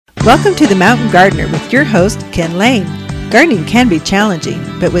Welcome to The Mountain Gardener with your host, Ken Lane. Gardening can be challenging,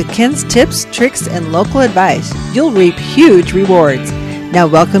 but with Ken's tips, tricks, and local advice, you'll reap huge rewards. Now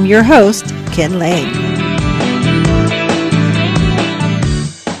welcome your host, Ken Lane.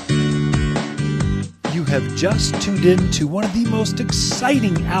 You have just tuned in to one of the most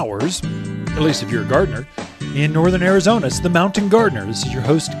exciting hours, at least if you're a gardener, in northern Arizona. It's The Mountain Gardener. This is your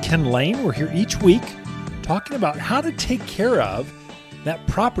host, Ken Lane. We're here each week talking about how to take care of that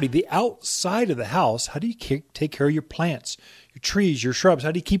property, the outside of the house. How do you take care of your plants, your trees, your shrubs?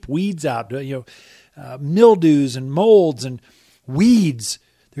 How do you keep weeds out, mildews and molds and weeds?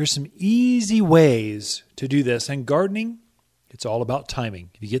 There's some easy ways to do this. And gardening, it's all about timing.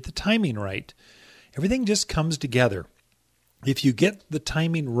 If you get the timing right, everything just comes together. If you get the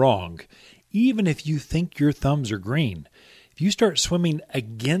timing wrong, even if you think your thumbs are green, if you start swimming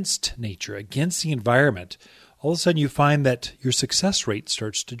against nature, against the environment, all of a sudden you find that your success rate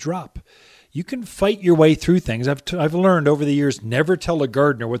starts to drop. You can fight your way through things. I've learned over the years, never tell a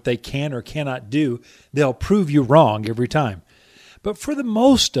gardener what they can or cannot do. They'll prove you wrong every time. But for the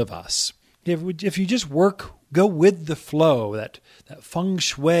most of us, if you just go with the flow, that feng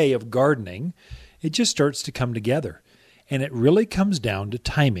shui of gardening, it just starts to come together. And it really comes down to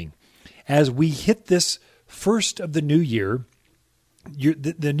timing. As we hit this first of the new year,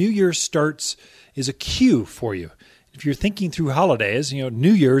 the new year is a cue for you. If you're thinking through holidays,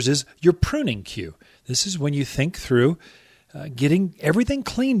 New Year's is your pruning cue. This is when you think through getting everything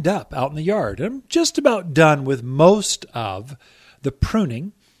cleaned up out in the yard. I'm just about done with most of the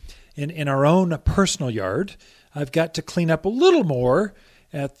pruning in our own personal yard. I've got to clean up a little more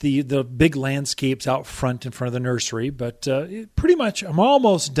at the big landscapes out front in front of the nursery, but pretty much I'm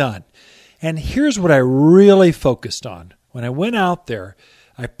almost done. And here's what I really focused on. When I went out there,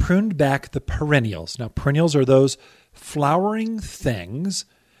 I pruned back the perennials. Now, perennials are those flowering things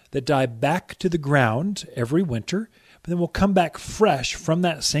that die back to the ground every winter, but then will come back fresh from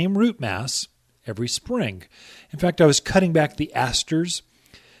that same root mass every spring. In fact, I was cutting back the asters,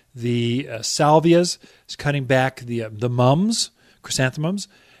 the salvias, I was cutting back the mums, chrysanthemums,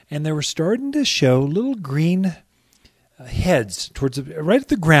 and they were starting to show little green heads right at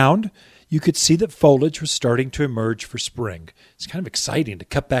the ground. You could see that foliage was starting to emerge for spring. It's kind of exciting to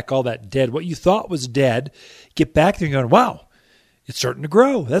cut back all that dead, what you thought was dead, get back there and going, wow, it's starting to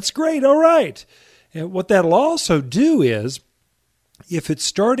grow. That's great. All right. And what that'll also do is, if it's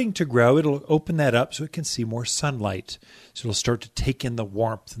starting to grow, it'll open that up so it can see more sunlight. So it'll start to take in the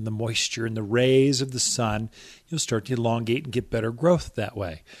warmth and the moisture and the rays of the sun. You'll start to elongate and get better growth that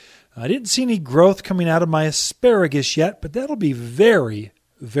way. I didn't see any growth coming out of my asparagus yet, but that'll be very,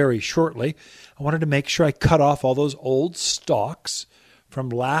 very shortly. I wanted to make sure I cut off all those old stalks from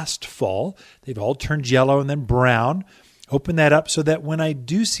last fall. They've all turned yellow and then brown. Open that up so that when I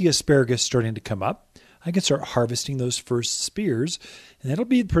do see asparagus starting to come up, I can start harvesting those first spears. And that'll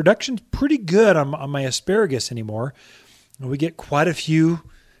be, production's pretty good on my asparagus anymore. We get quite a few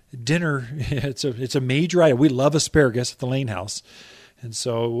dinner. It's a major item. We love asparagus at the Lane House. And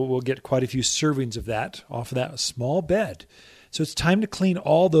so we'll get quite a few servings of that off of that small bed. So it's time to clean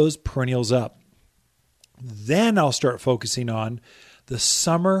all those perennials up. Then I'll start focusing on the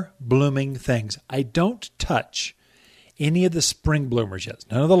summer blooming things. I don't touch any of the spring bloomers yet.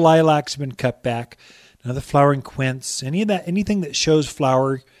 None of the lilacs have been cut back. None of the flowering quince. Anything that shows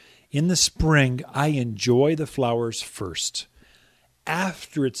flower in the spring, I enjoy the flowers first.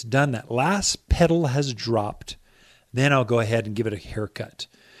 After it's done, that last petal has dropped, then I'll go ahead and give it a haircut.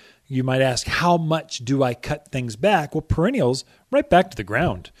 You might ask, how much do I cut things back? Well, perennials, right back to the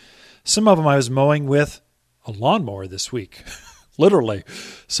ground. Some of them I was mowing with a lawnmower this week, literally.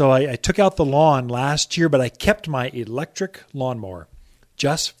 So I took out the lawn last year, but I kept my electric lawnmower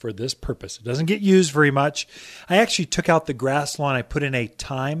just for this purpose. It doesn't get used very much. I actually took out the grass lawn. I put in a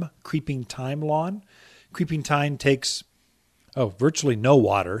creeping thyme lawn. Creeping thyme takes virtually no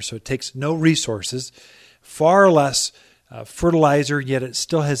water, so it takes no resources, far less fertilizer, yet it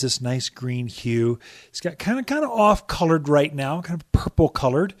still has this nice green hue. It's got kind of off-colored right now, kind of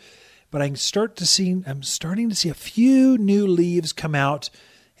purple-colored, but I'm starting to see a few new leaves come out,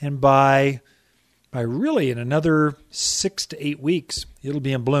 and by really in another 6 to 8 weeks, it'll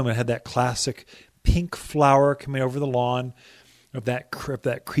be in bloom. It had that classic pink flower coming over the lawn of that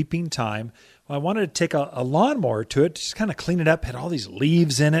creeping thyme. Well, I wanted to take a lawnmower to it, just kind of clean it up, had all these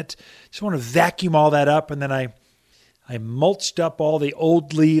leaves in it. Just want to vacuum all that up, and then I mulched up all the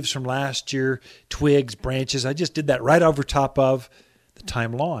old leaves from last year, twigs, branches. I just did that right over top of the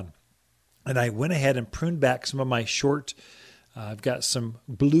thyme lawn. And I went ahead and pruned back some of my short, I've got some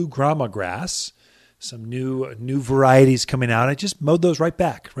blue grama grass, some new varieties coming out. I just mowed those right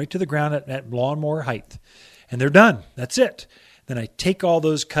back, right to the ground at lawnmower height. And they're done. That's it. Then I take all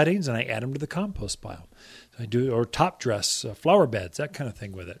those cuttings and I add them to the compost pile. So I do, or top dress, flower beds, that kind of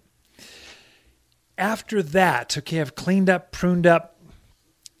thing with it. After that, okay, I've cleaned up, pruned up.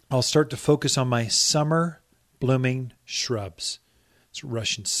 I'll start to focus on my summer blooming shrubs. It's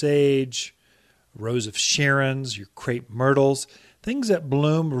Russian sage, rose of Sharons, your crepe myrtles, things that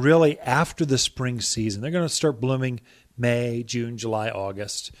bloom really after the spring season. They're going to start blooming May, June, July,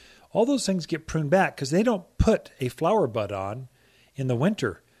 August. All those things get pruned back because they don't put a flower bud on in the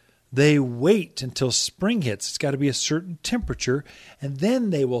winter. They wait until spring hits. It's got to be a certain temperature, and then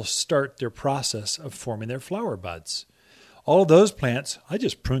they will start their process of forming their flower buds. All of those plants, I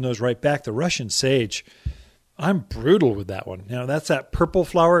just prune those right back. The Russian sage, I'm brutal with that one. Now, that's that purple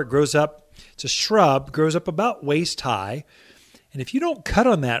flower. It grows up. It's a shrub, grows up about waist high. And if you don't cut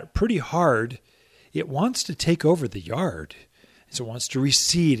on that pretty hard, it wants to take over the yard. So it wants to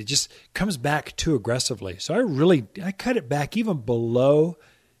reseed. It just comes back too aggressively. So I cut it back even below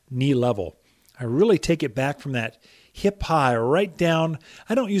knee level. I really take it back from that hip high right down.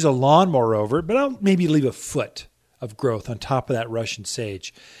 I don't use a lawnmower over it, but I'll maybe leave a foot of growth on top of that Russian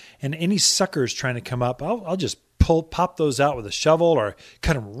sage. And any suckers trying to come up, I'll just pop those out with a shovel or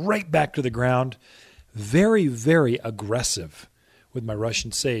cut them right back to the ground. Very, very aggressive with my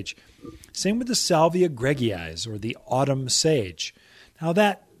Russian sage. Same with the Salvia gregiis or the autumn sage. Now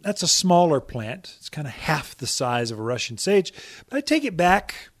that's a smaller plant. It's kind of half the size of a Russian sage, but I take it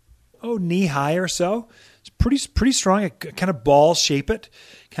back, knee high or so. It's pretty strong. I kind of ball shape it,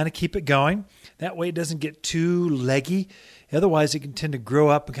 kind of keep it going. That way it doesn't get too leggy. Otherwise, it can tend to grow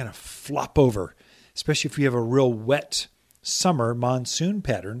up and kind of flop over, especially if you have a real wet summer monsoon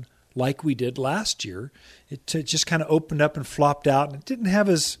pattern like we did last year. It just kind of opened up and flopped out, and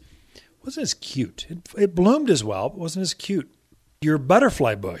it wasn't as cute. It bloomed as well, but wasn't as cute. Your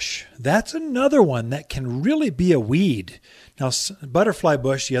butterfly bush, that's another one that can really be a weed. Now, butterfly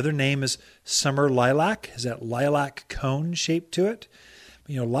bush, the other name is summer lilac, has that lilac cone shape to it.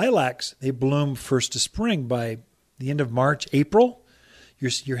 Lilacs, they bloom first to spring. By the end of March, April,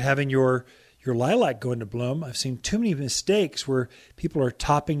 you're having your lilac go into bloom. I've seen too many mistakes where people are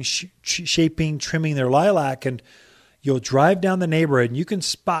topping, shaping, trimming their lilac, and you'll drive down the neighborhood and you can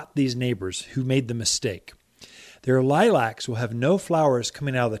spot these neighbors who made the mistake. Their lilacs will have no flowers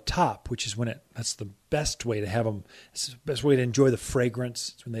coming out of the top, which is that's the best way to have them. It's the best way to enjoy the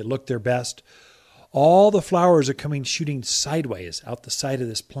fragrance. It's when they look their best. All the flowers are shooting sideways out the side of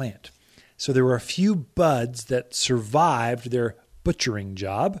this plant. So there were a few buds that survived their butchering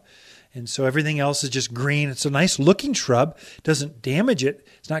job. And so everything else is just green. It's a nice looking shrub. It doesn't damage it.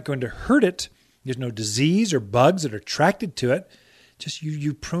 It's not going to hurt it. There's no disease or bugs that are attracted to it. Just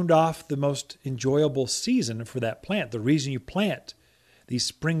you pruned off the most enjoyable season for that plant. The reason you plant these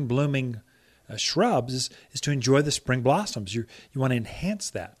spring blooming shrubs is to enjoy the spring blossoms. You want to enhance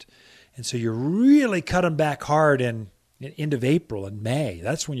that. And so you really cut them back hard in end of April and May.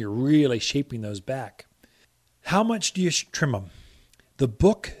 That's when you're really shaping those back. How much do you trim them? The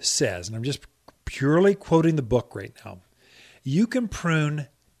book says, and I'm just purely quoting the book right now, you can prune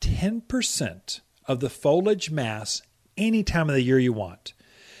 10% of the foliage mass any time of the year you want.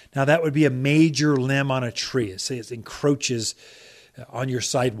 Now, that would be a major limb on a tree. Say it encroaches on your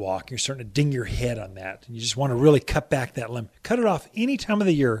sidewalk. You're starting to ding your head on that, and you just want to really cut back that limb. Cut it off any time of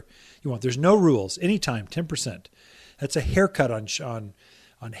the year you want. There's no rules. Anytime, 10%. That's a haircut on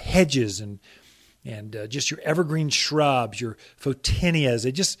hedges and just your evergreen shrubs, your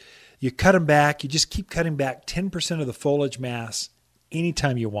photinias. You cut them back. You just keep cutting back 10% of the foliage mass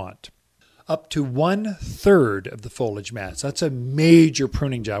anytime you want. Up to 1/3 of the foliage mass. That's a major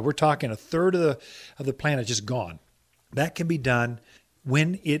pruning job. We're talking 1/3 of the plant is just gone. That can be done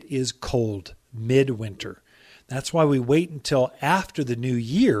when it is cold, midwinter. That's why we wait until after the new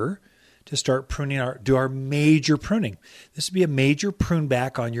year to start do our major pruning. This would be a major prune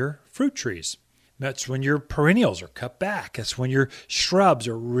back on your fruit trees. That's when your perennials are cut back. That's when your shrubs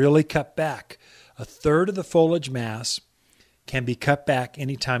are really cut back. 1/3 of the foliage mass can be cut back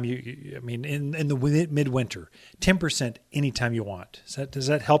anytime in the midwinter. 10% anytime you want. Does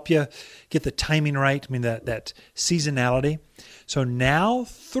that help you get the timing right? That seasonality. So now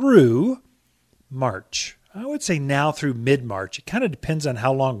through March, I would say now through mid-March. It kind of depends on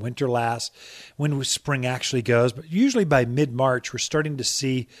how long winter lasts, when spring actually goes. But usually by mid-March, we're starting to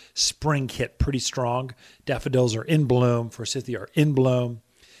see spring hit pretty strong. Daffodils are in bloom. Forsythia are in bloom.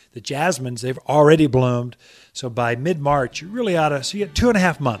 The jasmines, they've already bloomed. So by mid-March, you really so you get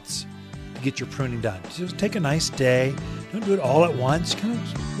 2.5 months to get your pruning done. So just take a nice day. Don't do it all at once. Kind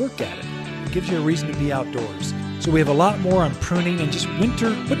of work at it. It gives you a reason to be outdoors. So we have a lot more on pruning and just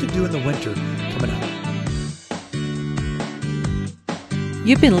winter, what to do in the winter coming up.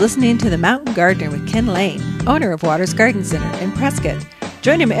 You've been listening to The Mountain Gardener with Ken Lane, owner of Waters Garden Center in Prescott.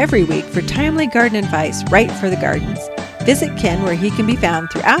 Join him every week for timely garden advice right for the gardens. Visit Ken where he can be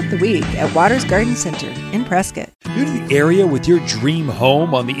found throughout the week at Waters Garden Center in Prescott. New to the area with your dream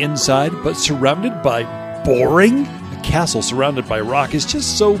home on the inside, but surrounded by boring? A castle surrounded by rock is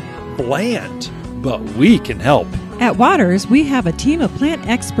just so bland, but we can help. At Waters, we have a team of plant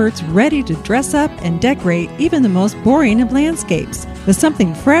experts ready to dress up and decorate even the most boring of landscapes with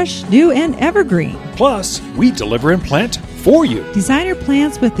something fresh, new, and evergreen. Plus, we deliver and plant for you. Designer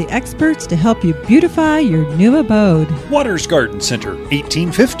plants with the experts to help you beautify your new abode. Waters Garden Center,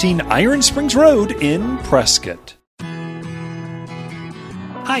 1815 Iron Springs Road in Prescott.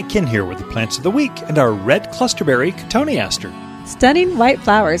 Hi, Ken here with the plants of the week and our red clusterberry cotoneaster. Stunning white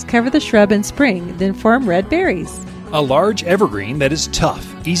flowers cover the shrub in spring, then form red berries. A large evergreen that is tough,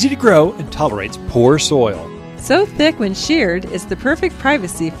 easy to grow, and tolerates poor soil. So thick when sheared, it's the perfect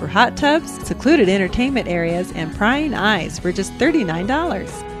privacy for hot tubs, secluded entertainment areas, and prying eyes for just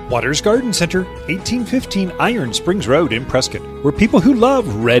 $39. Waters Garden Center, 1815 Iron Springs Road in Prescott, where people who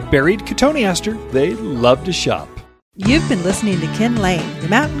love red-berried cotoneaster, they love to shop. You've been listening to Ken Lane, the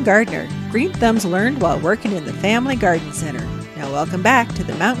Mountain Gardener. Green thumbs learned while working in the Family Garden Center. Now welcome back to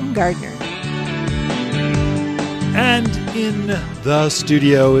the Mountain Gardener. And in the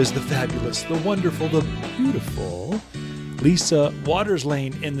studio is the fabulous, the wonderful, the beautiful Lisa Waters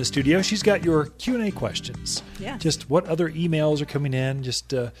Lane in the studio. She's got your Q&A questions. Yeah. Just what other emails are coming in.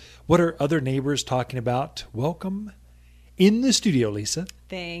 Just what are other neighbors talking about. Welcome in the studio, Lisa.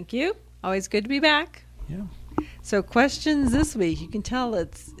 Thank you. Always good to be back. Yeah. So questions this week. You can tell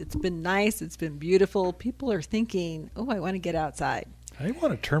it's been nice. It's been beautiful. People are thinking, oh, I want to get outside. I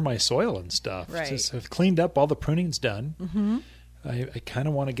want to turn my soil and stuff. Right. Just, I've cleaned up. All the pruning's done. Mm-hmm. I kind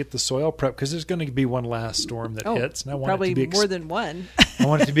of want to get the soil prep because there's going to be one last storm that hits, and I want probably it to be more than one. I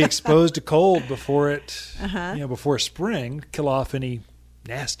want it to be exposed to cold before it, before spring. Kill off any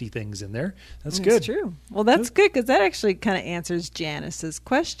nasty things in there. That's good. That's true. Well, that's good because that actually kind of answers Janice's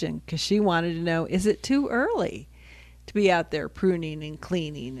question because she wanted to know: is it too early to be out there pruning and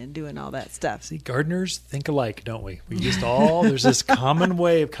cleaning and doing all that stuff? See, gardeners think alike, don't we? We just there's this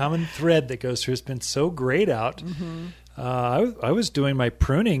common thread that goes through. It's been so great out. Mm-hmm. I was doing my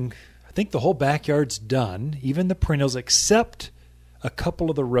pruning. I think the whole backyard's done, even the perennials, except a couple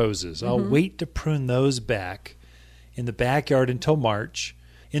of the roses. I'll wait to prune those back in the backyard until March.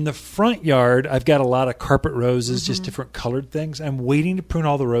 In the front yard, I've got a lot of carpet roses, just different colored things. I'm waiting to prune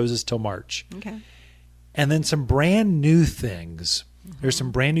all the roses till March. Okay. And then some brand new things. There's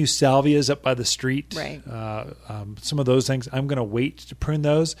some brand new salvias up by the street. Right. Some of those things, I'm going to wait to prune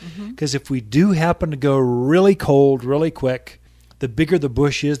those because if we do happen to go really cold, really quick, the bigger the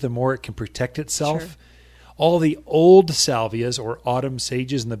bush is, the more it can protect itself. Sure. All the old salvias or autumn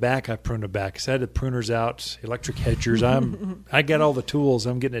sages in the back, I pruned them back because I had the pruners out, electric hedgers. I got all the tools.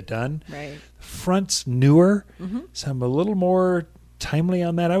 I'm getting it done. Right. The front's newer, so I'm a little more timely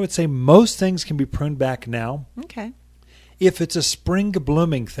on that. I would say most things can be pruned back now. Okay. If it's a spring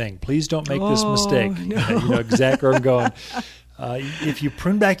blooming thing, please don't make this mistake. No. You know exactly where I'm going. If you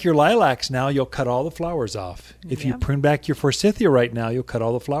prune back your lilacs now, you'll cut all the flowers off. If you prune back your forsythia right now, you'll cut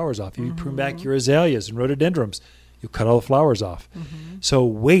all the flowers off. If you prune back your azaleas and rhododendrons, you'll cut all the flowers off. So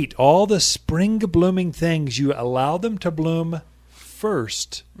wait, all the spring blooming things, you allow them to bloom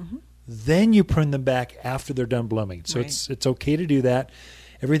first. Then you prune them back after they're done blooming. So it's okay to do that.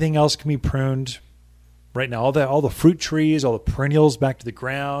 Everything else can be pruned right now. All the fruit trees, all the perennials back to the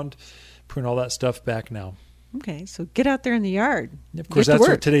ground. Prune all that stuff back now. Okay, so get out there in the yard. Of course, that's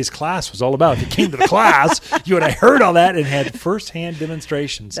what today's class was all about. If you came to the class, you would have heard all that and had firsthand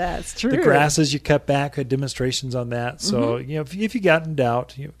demonstrations. That's true. The grasses you cut back had demonstrations on that. So if you got in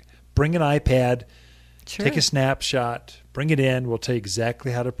doubt, bring an iPad, take a snapshot, bring it in. We'll tell you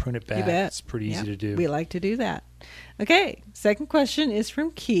exactly how to prune it back. You bet. It's pretty easy to do. We like to do that. Okay, second question is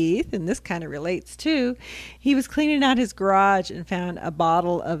from Keith, and this kind of relates too. He was cleaning out his garage and found a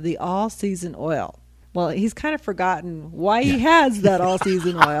bottle of the all-season oil. Well, he's kind of forgotten why he has that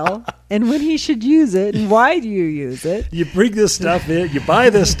all-season oil and when he should use it and why do you use it. You bring this stuff in, you buy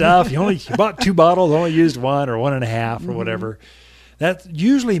this stuff, you bought 2 bottles, only used 1 or 1.5 or whatever. That's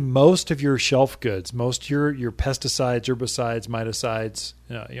usually most of your shelf goods, most of your pesticides, herbicides, miticides,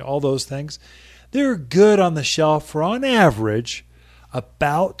 all those things. They're good on the shelf for, on average,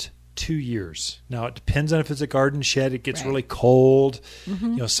 about 2 years. Now, it depends on if it's a garden shed. It gets really cold.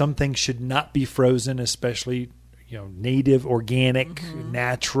 Some things should not be frozen, especially, native, organic,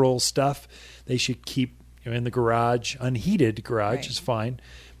 natural stuff, they should keep in the garage. Unheated garage is fine,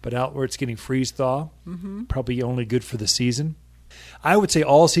 but out where it's getting freeze thaw, probably only good for the season. I would say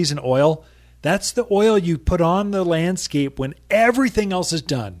all season oil. That's the oil you put on the landscape when everything else is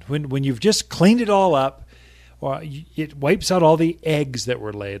done. When you've just cleaned it all up, it wipes out all the eggs that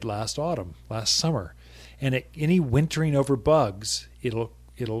were laid last summer. And any wintering over bugs, it'll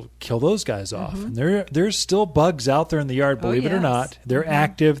kill those guys off. And there's still bugs out there in the yard, believe it or not. They're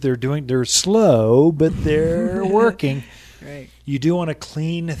active, they're slow, but they're working. Right. You do want to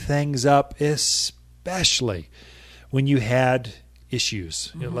clean things up, especially when you had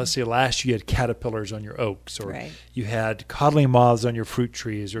issues. Let's say last year you had caterpillars on your oaks, or you had codling moths on your fruit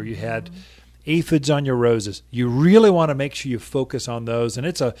trees, or you had aphids on your roses. You really want to make sure you focus on those. And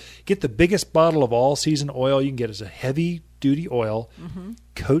get the biggest bottle of all season oil you can get. It's a heavy duty oil,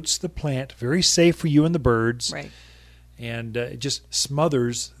 coats the plant, very safe for you and the birds. Right. And it just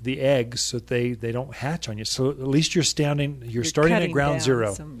smothers the eggs so that they don't hatch on you. So at least you're starting at ground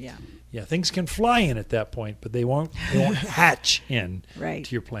zero. Yeah, things can fly in at that point, but they won't hatch in to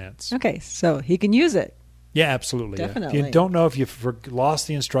your plants. Okay, so he can use it. Yeah, absolutely. Definitely. If you don't know if you've lost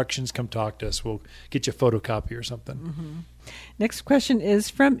the instructions, come talk to us. We'll get you a photocopy or something. Next question is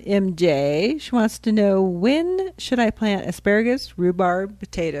from MJ. She wants to know, when should I plant asparagus, rhubarb,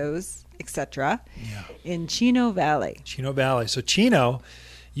 potatoes, etc. in Chino Valley? Chino Valley. So Chino,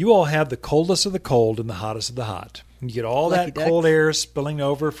 you all have the coldest of the cold and the hottest of the hot. You get all that cold air spilling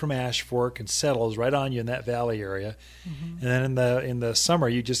over from Ash Fork and settles right on you in that valley area. And then in the summer,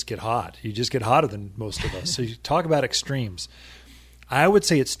 you just get hot. You just get hotter than most of us. So you talk about extremes. I would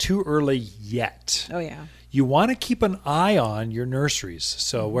say it's too early yet. Oh, yeah. You want to keep an eye on your nurseries.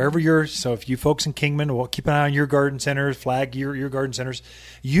 So if you folks in Kingman, will keep an eye on your garden centers, flag your garden centers.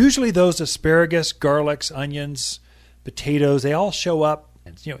 Usually those asparagus, garlics, onions, potatoes, they all show up,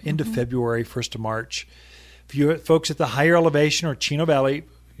 end of February, 1st of March. If you folks at the higher elevation or Chino Valley,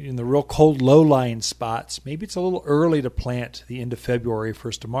 in the real cold low-lying spots, maybe it's a little early to plant the end of February,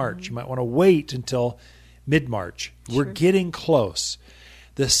 1st of March. You might want to wait until mid-March. We're getting close.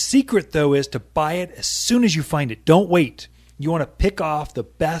 The secret, though, is to buy it as soon as you find it. Don't wait. You want to pick off the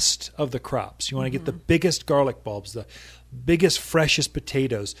best of the crops. You want to get the biggest garlic bulbs, the biggest, freshest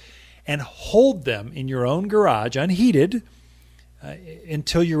potatoes, and hold them in your own garage, unheated,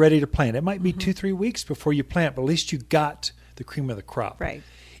 until you're ready to plant. It might be 2-3 weeks before you plant, but at least you got the cream of the crop. Right.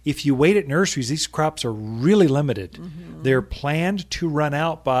 If you wait at nurseries, these crops are really limited. They're planned to run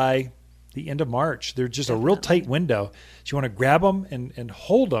out by the end of March. They're just a real tight window. So you want to grab them and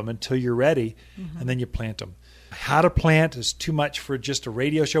hold them until you're ready, and then you plant them. How to plant is too much for just a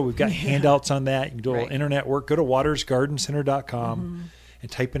radio show. We've got handouts on that. You can do a little internet work. Go to watersgardencenter.com.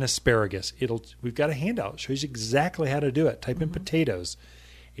 and type in asparagus. We've got a handout that shows you exactly how to do it. Type in potatoes.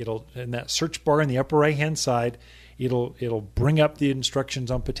 It'll, in that search bar in the upper right-hand side, it'll bring up the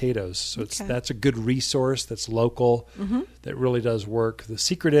instructions on potatoes. So that's a good resource that's local, that really does work. The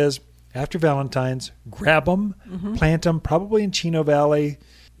secret is, after Valentine's, grab them, plant them, probably in Chino Valley,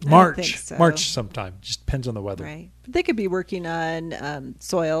 March sometime. Just depends on the weather. Right. But they could be working on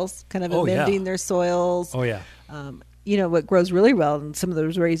soils, kind of amending their soils. Oh, yeah. What grows really well in some of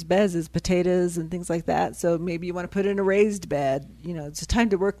those raised beds is potatoes and things like that. So maybe you want to put in a raised bed. It's a time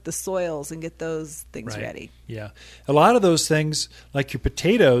to work the soils and get those things ready. Yeah. A lot of those things, like your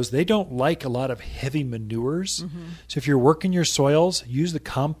potatoes, they don't like a lot of heavy manures. So if you're working your soils, use the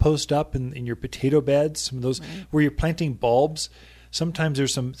compost up in your potato beds, some of those where you're planting bulbs. Sometimes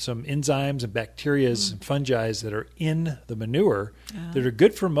there's some enzymes and bacteria and fungi that are in the manure that are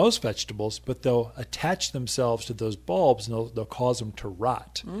good for most vegetables, but they'll attach themselves to those bulbs and they'll cause them to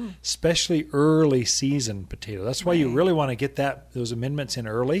rot, especially early season potato. That's why you really want to get those amendments in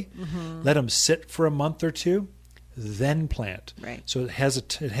early. Let them sit for a month or two, then plant. Right. So it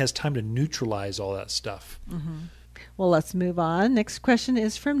has time to neutralize all that stuff. Well, let's move on. Next question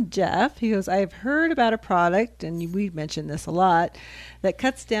is from Jeff. He goes, I've heard about a product, and we mentioned this a lot, that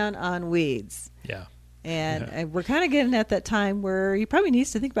cuts down on weeds. Yeah. And we're kind of getting at that time where you probably need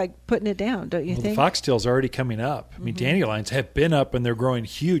to think about putting it down, don't you think? The foxtail's already coming up. I mean, dandelions have been up and they're growing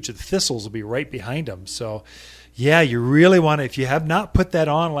huge. The thistles will be right behind them. So, yeah, you really want to, if you have not put that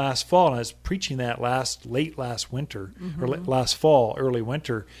on last fall, and I was preaching that late last winter, or last fall, early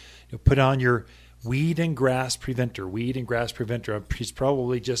winter, put on your weed and grass preventer. He's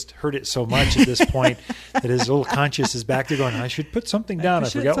probably just heard it so much at this point that his little conscience is back there going, I should put something down. I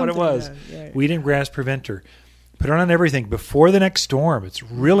forgot what it was. Weed and grass preventer. Put it on everything before the next storm. It's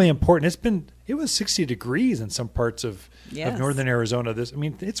really important. It was 60 degrees in some parts of northern Arizona.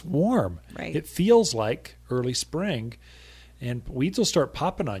 It's warm. Right. It feels like early spring, and weeds will start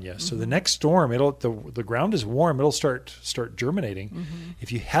popping on you. So the next storm, the ground is warm. It'll start germinating.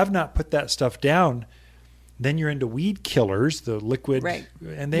 If you have not put that stuff down, then you're into weed killers, the liquid,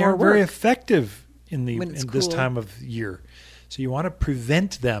 and they are very effective in this time of year. So you want to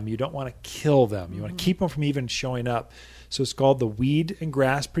prevent them. You don't want to kill them. You want to keep them from even showing up. So it's called the Weed and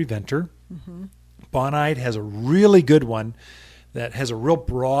Grass Preventer. Bonide has a really good one that has a real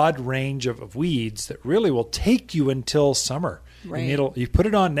broad range of weeds that really will take you until summer. Right. And you put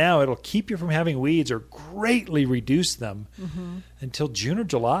it on now, it'll keep you from having weeds or greatly reduce them until June or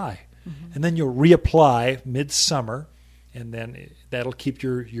July. And then you'll reapply midsummer, and then that'll keep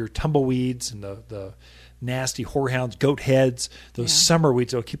your tumbleweeds and the nasty horehounds, goat heads, those summer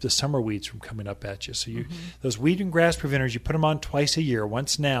weeds. It'll keep the summer weeds from coming up at you. So those weed and grass preventers, you put them on twice a year,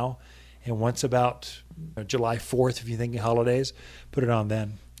 once now and once about July 4th, if you're thinking holidays, put it on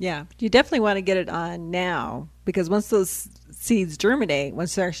then. Yeah, you definitely want to get it on now, because once those seeds germinate,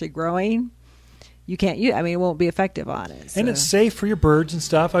 once they're actually growing, you can't use. It won't be effective on it. So. And it's safe for your birds and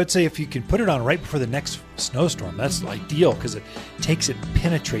stuff. I would say if you can put it on right before the next snowstorm, that's ideal, because it takes it,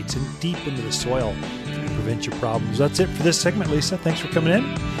 penetrates in deep into the soil to prevent your problems. That's it for this segment, Lisa. Thanks for coming in.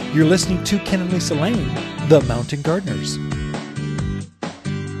 You're listening to Ken and Lisa Lane, the Mountain Gardeners.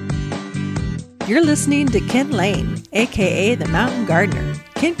 You're listening to Ken Lane, a.k.a. the Mountain Gardener.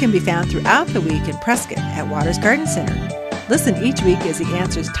 Ken can be found throughout the week in Prescott at Waters Garden Center. Listen each week as he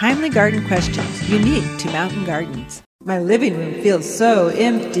answers timely garden questions unique to mountain gardens. My living room feels so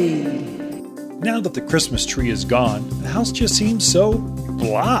empty. Now that the Christmas tree is gone, the house just seems so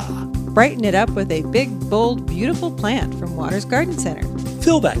blah. Brighten it up with a big, bold, beautiful plant from Waters Garden Center.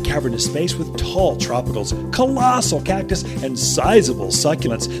 Fill that cavernous space with tall tropicals, colossal cactus, and sizable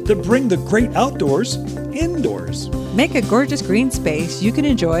succulents that bring the great outdoors indoors. Make a gorgeous green space you can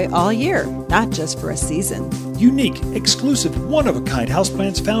enjoy all year, not just for a season. Unique, exclusive, one-of-a-kind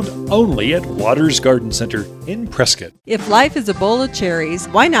houseplants found only at Waters Garden Center in Prescott. If life is a bowl of cherries,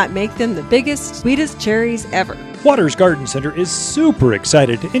 why not make them the biggest, sweetest cherries ever? Waters Garden Center is super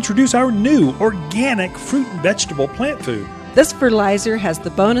excited to introduce our new organic fruit and vegetable plant food. This fertilizer has the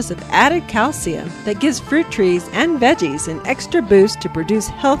bonus of added calcium that gives fruit trees and veggies an extra boost to produce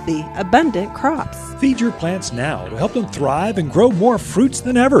healthy, abundant crops. Feed your plants now to help them thrive and grow more fruits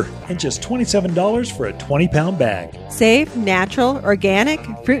than ever, and just $27 for a 20-pound bag. Safe, natural, organic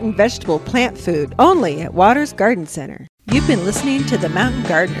fruit and vegetable plant food only at Waters Garden Center. You've been listening to The Mountain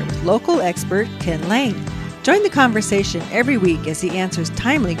Gardener with local expert Ken Lane. Join the conversation every week as he answers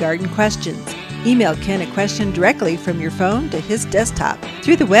timely garden questions. Email Ken a question directly from your phone to his desktop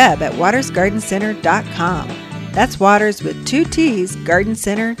through the web at watersgardencenter.com. That's Waters with 2 T's,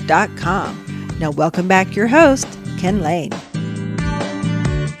 gardencenter.com. Now welcome back your host, Ken Lane.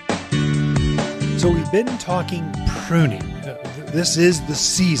 So we've been talking pruning. This is the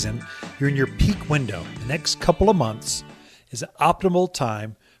season. You're in your peak window. The next couple of months is an optimal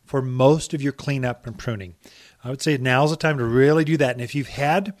time for most of your cleanup and pruning. I would say now's the time to really do that. And if you've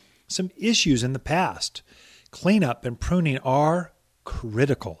had some issues in the past, cleanup and pruning are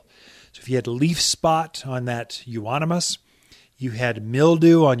critical. So if you had leaf spot on that euonymus, you had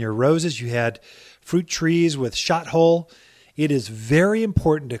mildew on your roses, you had fruit trees with shot hole, it is very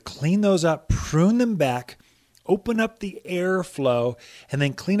important to clean those up, prune them back, open up the airflow, and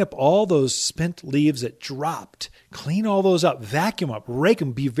then clean up all those spent leaves that dropped. Clean all those up, vacuum up, rake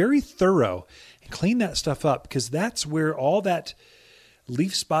them, be very thorough, and clean that stuff up, because that's where all that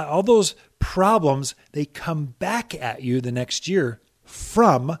leaf spot, all those problems, they come back at you the next year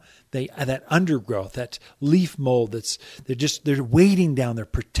from that undergrowth, that leaf mold they're waiting down, they're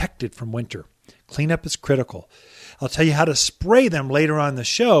protected from winter. Cleanup is critical. I'll tell you how to spray them later on in the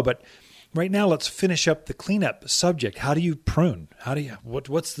show, but right now let's finish up the cleanup subject. How do you prune?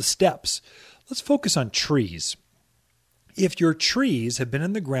 What's the steps? Let's focus on trees. If your trees have been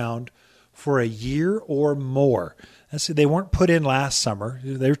in the ground for a year or more, let's say they weren't put in last summer,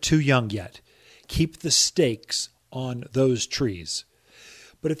 they're too young yet, keep the stakes on those trees.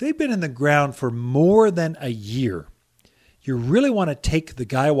 But if they've been in the ground for more than a year, you really want to take the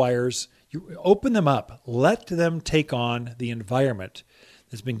guy wires, you open them up, let them take on the environment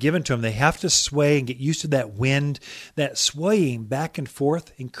that's been given to them. They have to sway and get used to that wind. That swaying back and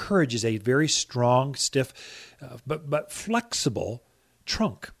forth encourages a very strong, stiff, but flexible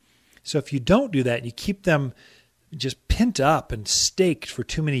trunk. So if you don't do that and you keep them just pent up and staked for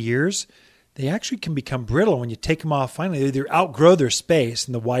too many years, they actually can become brittle. When you take them off finally, they either outgrow their space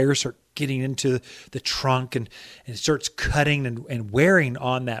and the wires start getting into the trunk and it starts cutting and wearing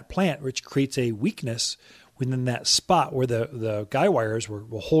on that plant, which creates a weakness within that spot where the guy wires were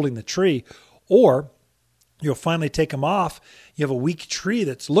holding the tree. Or you'll finally take them off. You have a weak tree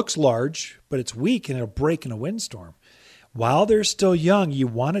that looks large, but it's weak and it'll break in a windstorm. While they're still young, you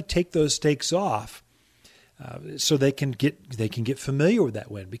want to take those stakes off so they can get familiar with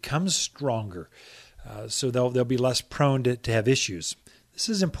that wind, become stronger, so they'll be less prone to have issues. This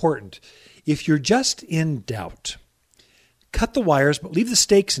is important. If you're just in doubt, cut the wires, but leave the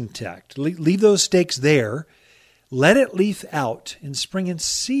stakes intact. Leave those stakes there. Let it leaf out in spring and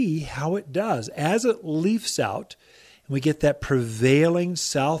see how it does. As it leafs out, and we get that prevailing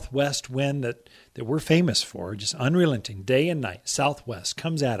southwest wind that we're famous for, just unrelenting, day and night, southwest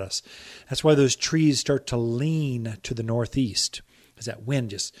comes at us. That's why those trees start to lean to the northeast, because that wind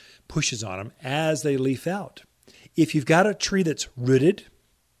just pushes on them as they leaf out. If you've got a tree that's rooted,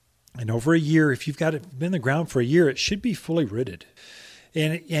 and over a year, if you've got it been in the ground for a year, it should be fully rooted.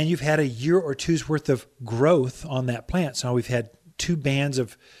 And you've had a year or two's worth of growth on that plant. So now we've had 2 bands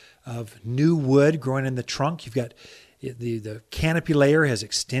of new wood growing in the trunk. You've got the canopy layer has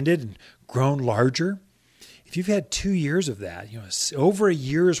extended and grown larger. If you've had 2 years of that, over a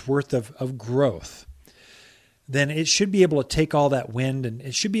year's worth of growth, then it should be able to take all that wind and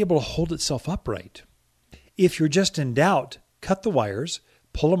it should be able to hold itself upright. If you're just in doubt, cut the wires,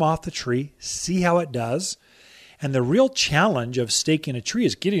 pull them off the tree, see how it does. And the real challenge of staking a tree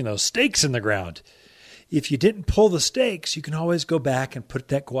is getting those stakes in the ground. If you didn't pull the stakes, you can always go back and put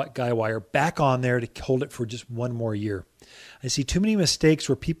that guy wire back on there to hold it for just one more year. I see too many mistakes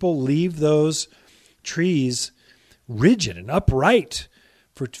where people leave those trees rigid and upright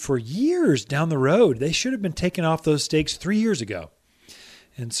for years down the road. They should have been taken off those stakes 3 years ago.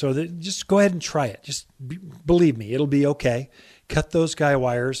 And so just go ahead and try it. Just believe me, it'll be okay. Cut those guy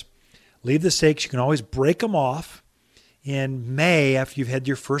wires. Leave the stakes. You can always break them off. In May, after you've had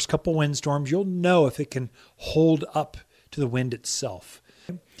your first couple windstorms, you'll know if it can hold up to the wind itself.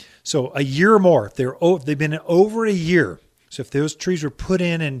 So a year or more, if they've been over a year. So if those trees were put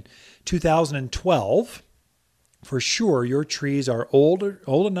in 2012, for sure your trees are old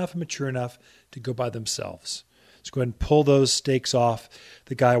enough and mature enough to go by themselves. So go ahead and pull those stakes off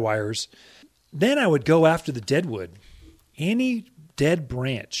the guy wires. Then I would go after the deadwood. Any dead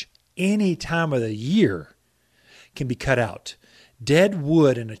branch, any time of the year, can be cut out. Dead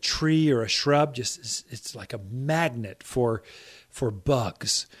wood in a tree or a shrub, it's like a magnet for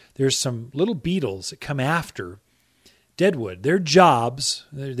bugs. There's some little beetles that come after deadwood. Their job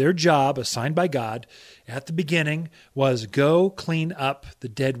assigned by God at the beginning was go clean up the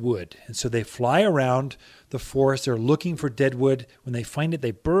dead wood. And so they fly around the forest. They're looking for dead wood. When they find it,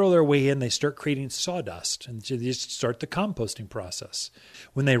 they burrow their way in. They start creating sawdust, and so they just start the composting process.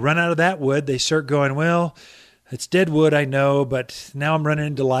 When they run out of that wood, they start going, well, it's dead wood, I know, but now I'm running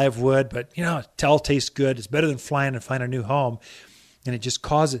into live wood. But, it all tastes good. It's better than flying and find a new home. And it just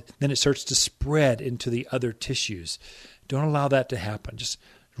then it starts to spread into the other tissues. Don't allow that to happen. Just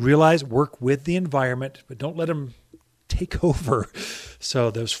realize, work with the environment, but don't let them take over.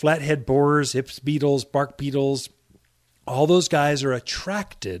 So those flathead borers, hips beetles, bark beetles, all those guys are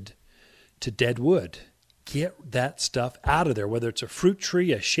attracted to dead wood. Get that stuff out of there, whether it's a fruit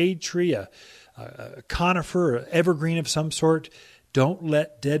tree, a shade tree, a conifer, or evergreen of some sort. Don't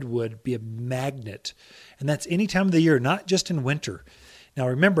let dead wood be a magnet. And that's any time of the year, not just in winter. Now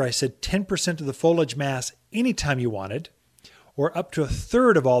remember, I said 10% of the foliage mass anytime you wanted, or up to a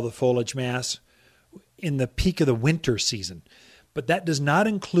third of all the foliage mass in the peak of the winter season. But that does not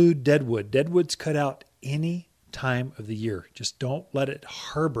include deadwood. Deadwood's cut out any time of the year. Just don't let it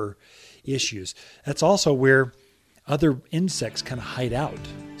harbor issues. That's also where other insects kind of hide out.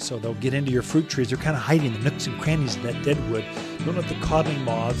 So they'll get into your fruit trees. They're kind of hiding in the nooks and crannies of that deadwood. Don't let the codling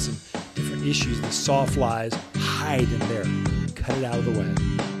moths and different issues, the sawflies, hide in there. Cut it out of the way.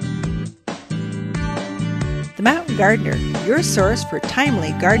 The Mountain Gardener, your source for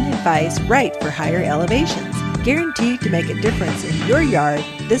timely garden advice right for higher elevations. Guaranteed to make a difference in your yard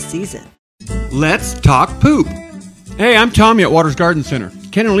this season. Let's talk poop. Hey, I'm Tommy at Waters Garden Center.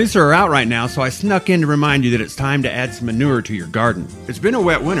 Ken and Lisa are out right now, so I snuck in to remind you that it's time to add some manure to your garden. It's been a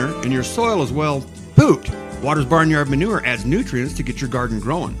wet winter, and your soil is, well, pooped. Waters Barnyard Manure adds nutrients to get your garden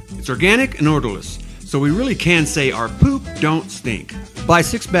growing. It's organic and odorless, so we really can say our poop don't stink. Buy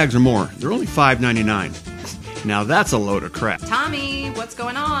 6 bags or more. They're only $5.99. Now that's a load of crap. Tommy, what's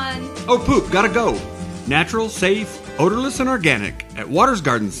going on? Oh, poop, gotta go. Natural, safe, odorless, and organic at Waters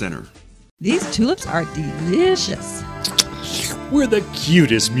Garden Center. These tulips are delicious. We're the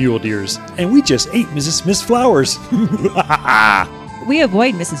cutest mule deers, and we just ate Mrs. Smith's flowers. We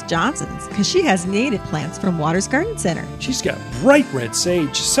avoid Mrs. Johnson's because she has native plants from Waters Garden Center. She's got bright red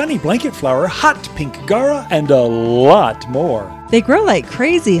sage, sunny blanket flower, hot pink gara, and a lot more. They grow like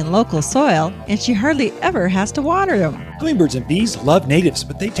crazy in local soil, and she hardly ever has to water them. Hummingbirds and bees love natives,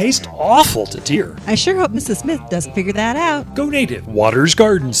 but they taste awful to deer. I sure hope Mrs. Smith doesn't figure that out. Go native, Waters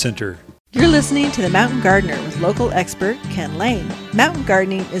Garden Center. You're listening to The Mountain Gardener with local expert Ken Lane. Mountain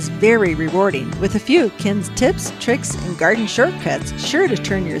gardening is very rewarding, with a few Ken's tips, tricks, and garden shortcuts sure to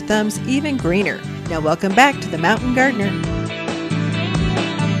turn your thumbs even greener. Now welcome back to The Mountain Gardener.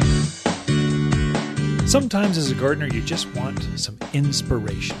 Sometimes as a gardener, you just want some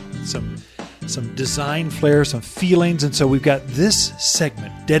inspiration, some design flair, some feelings. And so we've got this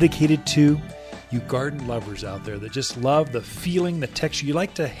segment dedicated to you garden lovers out there that just love the feeling, the texture. You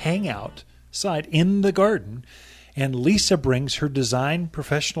like to hang outside in the garden. And Lisa brings her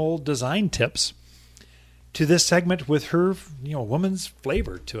professional design tips to this segment with her, woman's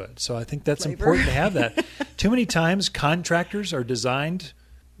flavor to it. So I think that's important to have that. Too many times contractors are designed,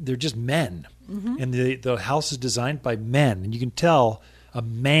 they're just men. Mm-hmm. And the house is designed by men. And you can tell a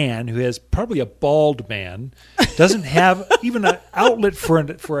man who has probably a bald man doesn't have even an outlet for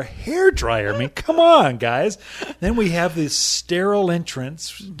a hairdryer. I mean, come on, guys. Then we have this sterile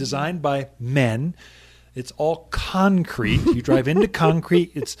entrance designed by men. It's all concrete. You drive into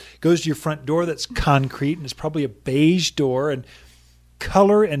concrete. It goes to your front door that's concrete, and it's probably a beige door. And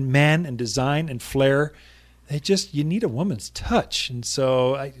color and men and design and flair, you need a woman's touch. And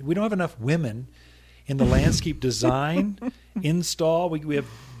so we don't have enough women in the landscape design, install.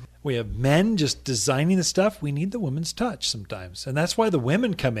 We have men just designing the stuff. We need the woman's touch sometimes. And that's why the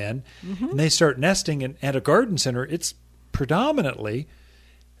women come in and they start nesting. And at a garden center, it's predominantly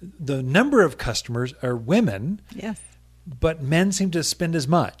the number of customers are women. Yes. But men seem to spend as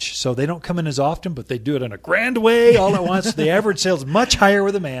much. So they don't come in as often, but they do it in a grand way all at once. The average sales much higher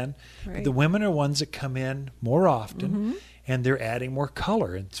with a man. Right. But the women are ones that come in more often, and they're adding more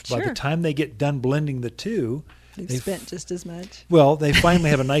color. And by the time they get done blending the two, they've spent just as much. Well, they finally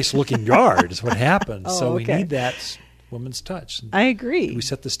have a nice looking yard is what happens. We need that woman's touch. I agree. Did we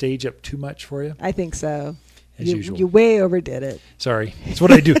set the stage up too much for you? I think so. As usual. You way overdid it. Sorry. It's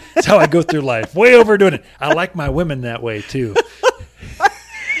what I do. It's how I go through life. Way overdoing it. I like my women that way, too.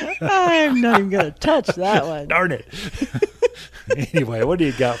 I'm not even going to touch that one. Darn it. Anyway, what do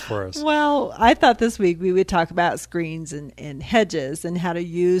you got for us? Well, I thought this week we would talk about screens and hedges and how to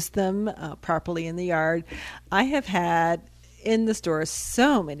use them properly in the yard. I have had in the store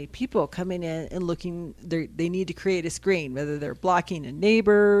so many people coming in and looking. They need to create a screen, whether they're blocking a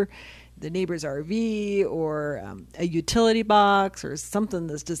neighbor, the neighbor's RV, or a utility box, or something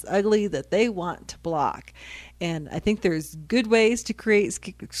that's just ugly that they want to block. And I think there's good ways to create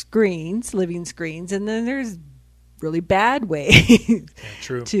screens, living screens, and then there's really bad ways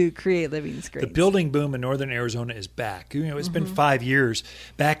to create living screens. The building boom in northern Arizona is back. It's been 5 years.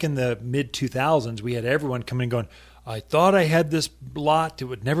 Back in the mid-2000s, we had everyone coming and going, I thought I had this lot that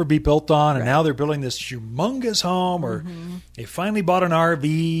would never be built on, and now they're building this humongous home, or they finally bought an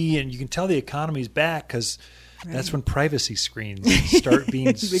RV, and you can tell the economy's back because that's when privacy screens start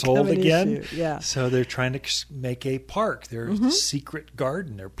being sold again. Yeah. So they're trying to make a park, their secret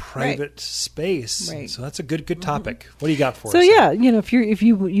garden, their private space. Right. So that's a good topic. What do you got for us? So yeah, if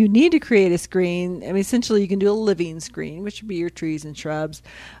you need to create a screen, essentially you can do a living screen, which would be your trees and shrubs,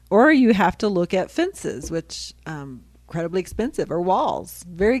 or you have to look at fences, which incredibly expensive, or walls,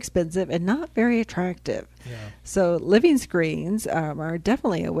 very expensive and not very attractive. Yeah. So living screens are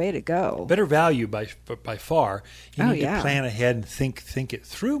definitely a way to go. Better value by far. You need to plan ahead and think it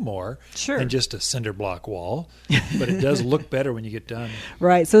through more than just a cinder block wall. But it does look better when you get done.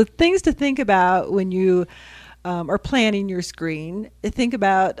 Right. So things to think about when you are planning your screen. Think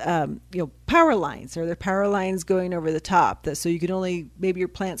about power lines. Are there power lines going over the top? So you can maybe your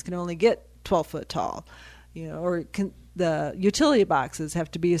plants can only get 12 foot tall. The utility boxes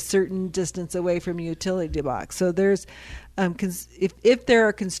have to be a certain distance away from a utility box. So there's, if there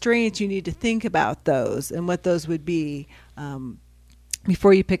are constraints, you need to think about those and what those would be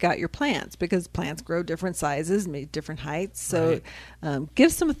before you pick out your plants, because plants grow different sizes, different heights. So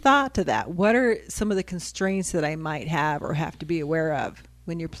give some thought to that. What are some of the constraints that I might have or have to be aware of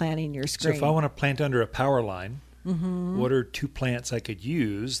when you're planning your screen? So if I want to plant under a power line, what are 2 plants I could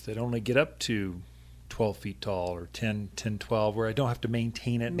use that only get up to 12 feet tall or 10, 12, where I don't have to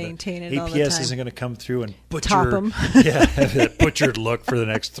maintain it. All the APS time. isn't going to come through and Top butcher, 'em. have that butchered look for the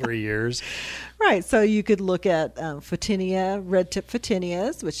next 3 years. Right. So you could look at photinia, red tip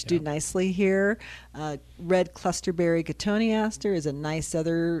photinias, which do nicely here. Red clusterberry cotoneaster is a nice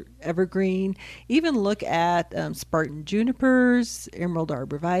other evergreen. Even look at Spartan junipers, emerald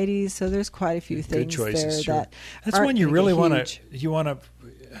arborvitaes. So there's quite a few things choices, there that that's aren't when you gonna really get want huge. to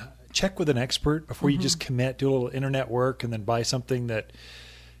check with an expert before you just commit, do a little internet work, and then buy something that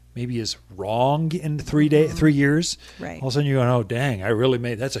maybe is wrong in 3 years. Right. All of a sudden you go, oh, dang, I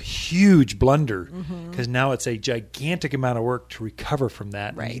really that's a huge blunder, because now it's a gigantic amount of work to recover from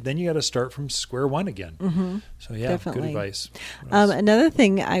that. Right. And then you got to start from square one again. So yeah, Definitely. good advice. What else? Another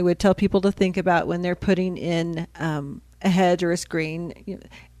thing I would tell people to think about when they're putting in a hedge or a screen,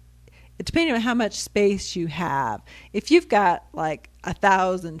 depending on how much space you have. If you've got like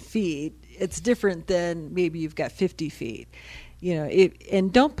 1,000 feet, it's different than maybe you've got 50 feet.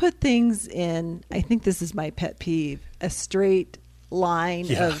 And don't put things in, I think this is my pet peeve, a straight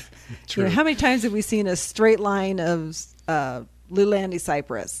line of, true. how many times have we seen a straight line of Lulandi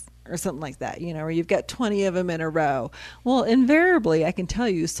cypress or something like that, where you've got 20 of them in a row? Well, invariably, I can tell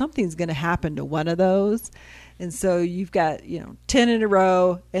you something's going to happen to one of those. And so you've got, 10 in a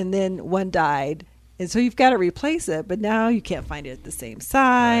row, and then one died. And so you've got to replace it, but now you can't find it at the same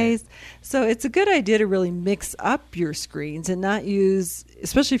size. Right. So it's a good idea to really mix up your screens and not use,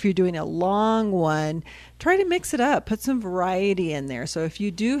 especially if you're doing a long one, try to mix it up, put some variety in there. So if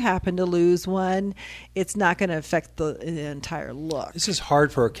you do happen to lose one, it's not going to affect the entire look. This is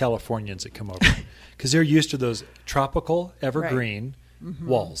hard for our Californians that come over because they're used to those tropical evergreen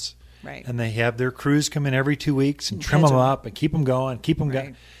walls. Right. And they have their crews come in every 2 weeks and trim them up and keep them going, keep them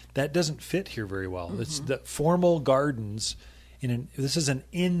going. That doesn't fit here very well. It's the formal gardens. This is an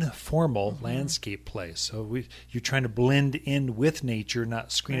informal landscape place. So you're trying to blend in with nature,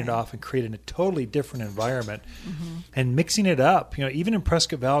 not screen it off and create a totally different environment. And mixing it up. Even in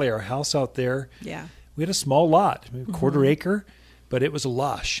Prescott Valley, our house out there, we had a small lot, a quarter acre, but it was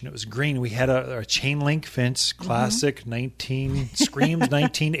lush and it was green. We had a chain link fence, classic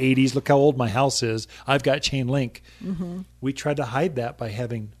 1980s. Look how old my house is. I've got chain link. We tried to hide that by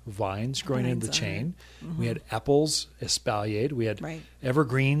having vines growing into the chain. We had apples espaliered. We had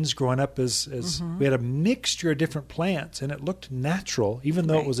evergreens growing up as we had a mixture of different plants, and it looked natural, even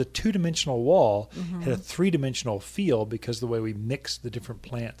though it was a two-dimensional wall. It had a three-dimensional feel because of the way we mixed the different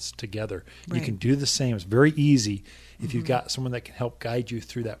plants together. You can do the same. It's very easy if you've got someone that can help guide you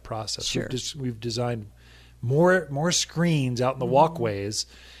through that process. Sure. We've designed more screens out in the walkways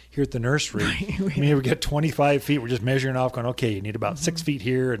here at the nursery. We get 25 feet. We're just measuring off, going, okay, you need about 6 feet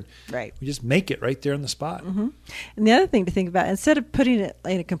here, and we just make it right there on the spot. And the other thing to think about, instead of putting it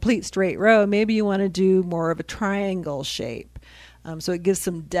in a complete straight row, maybe you want to do more of a triangle shape. So it gives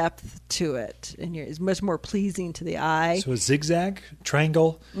some depth to it, and it's much more pleasing to the eye. So a zigzag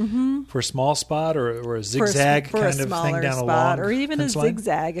triangle for a small spot, or a zigzag for kind a of smaller thing down spot, a long or even a fence line?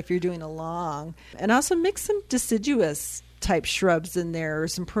 zigzag if you're doing a long. And also mix some deciduous type shrubs in there, or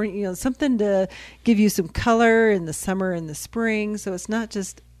some something to give you some color in the summer and the spring, so it's not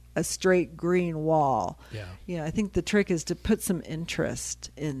just a straight green wall. I think the trick is to put some interest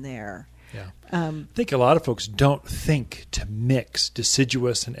in there. I think a lot of folks don't think to mix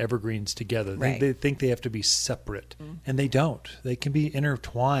deciduous and evergreens together. They think they have to be separate, and they don't. They can be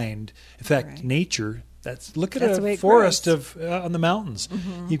intertwined. In fact, nature, look at a forest on the mountains.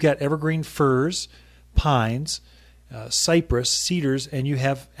 You've got evergreen firs, pines, cypress, cedars, and you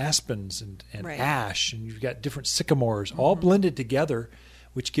have aspens and ash, and you've got different sycamores all blended together,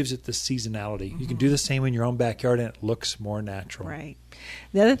 which gives it the seasonality. You can do the same in your own backyard, and it looks more natural. Right.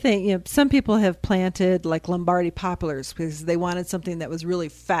 The other thing, some people have planted like Lombardy poplars because they wanted something that was really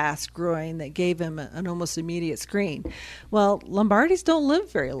fast growing that gave them an almost immediate screen. Well, Lombardis don't live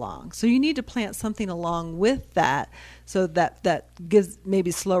very long, so you need to plant something along with that, so that gives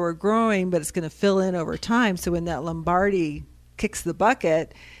maybe slower growing, but it's going to fill in over time. So when that Lombardi kicks the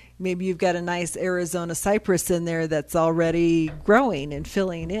bucket, maybe you've got a nice Arizona cypress in there that's already growing and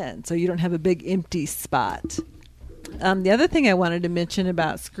filling in, so you don't have a big empty spot. The other thing I wanted to mention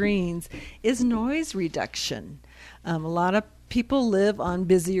about screens is noise reduction. A lot of people live on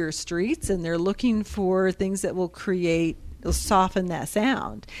busier streets, and they're looking for things that will soften that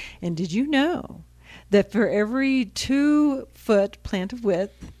sound. And did you know that for every 2 foot plant of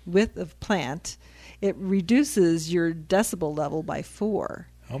width of plant, it reduces your decibel level by 4?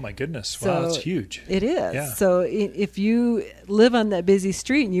 Oh, my goodness. Wow, that's huge. It is. Yeah. So if you live on that busy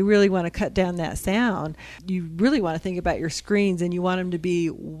street and you really want to cut down that sound, you really want to think about your screens, and you want them to be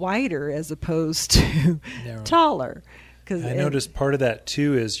wider as opposed to taller. I noticed part of that,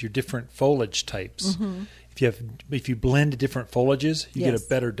 too, is your different foliage types. If you blend different foliages, you get a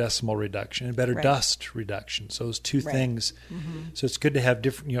better decimal reduction and better dust reduction. So those two things. So it's good to have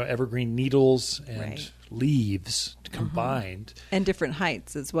different, evergreen needles and leaves combined. And different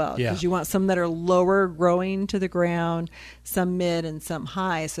heights as well. Yeah. Because you want some that are lower growing to the ground, some mid and some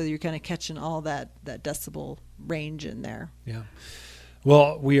high. So you're kind of catching all that decibel range in there. Yeah.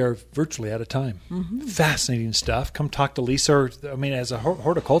 Well, we are virtually out of time. Fascinating stuff. Come talk to Lisa. As a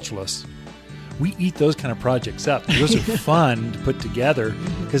horticulturalist, we eat those kind of projects up. Those are fun to put together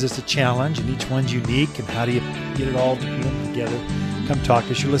because it's a challenge and each one's unique. And how do you get it all together? Come talk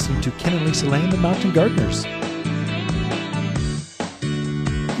to us. You're listening to Ken and Lisa Lane, the Mountain Gardeners.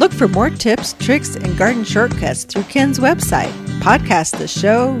 Look for more tips, tricks, and garden shortcuts through Ken's website. Podcast the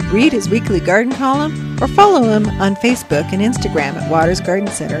show, read his weekly garden column, or follow him on Facebook and Instagram at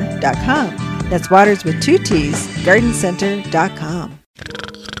watersgardencenter.com. That's Waters with 2 T's, gardencenter.com.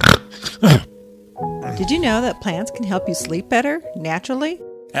 Did you know that plants can help you sleep better naturally?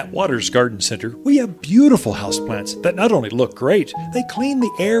 At Waters Garden Center, we have beautiful houseplants that not only look great, they clean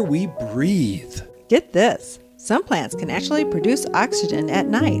the air we breathe. Get this. Some plants can actually produce oxygen at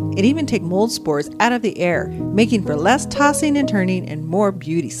night and even take mold spores out of the air, making for less tossing and turning and more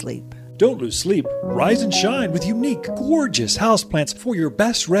beauty sleep. Don't lose sleep. Rise and shine with unique, gorgeous houseplants for your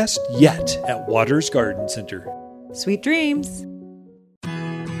best rest yet at Waters Garden Center. Sweet dreams.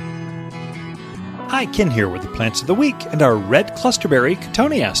 Hi, Ken here with the plants of the week and our red clusterberry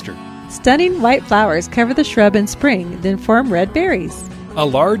cotoneaster. Stunning white flowers cover the shrub in spring, then form red berries. A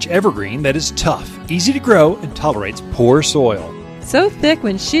large evergreen that is tough, easy to grow, and tolerates poor soil. So thick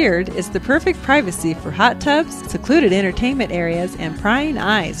when sheared, it's the perfect privacy for hot tubs, secluded entertainment areas, and prying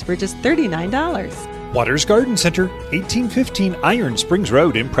eyes for just $39. Waters Garden Center, 1815 Iron Springs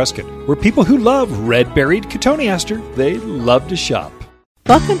Road in Prescott, where people who love red-berried cotoneaster, they love to shop.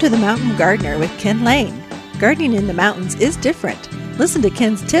 Welcome to the Mountain Gardener with Ken Lane. Gardening in the mountains is different. Listen to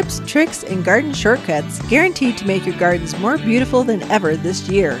Ken's tips, tricks, and garden shortcuts guaranteed to make your gardens more beautiful than ever this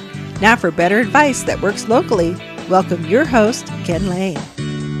year. Now for better advice that works locally, welcome your host, Ken Lane.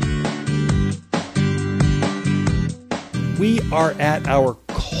 We are at our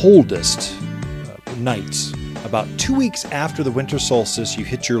coldest nights. About 2 weeks after the winter solstice, you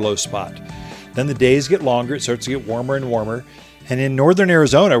hit your low spot. Then the days get longer, it starts to get warmer and warmer. And in northern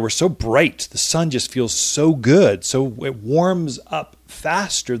Arizona, we're so bright, the sun just feels so good. So it warms up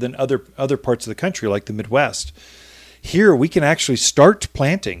faster than other parts of the country, like the Midwest. Here, we can actually start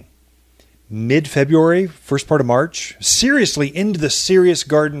planting mid-February, first part of March, seriously into the serious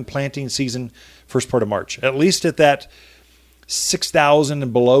garden planting season, first part of March, at least at that 6,000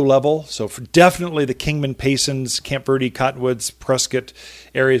 and below level. So for definitely the Kingman, Paysons, Camp Verde, Cottonwoods, Prescott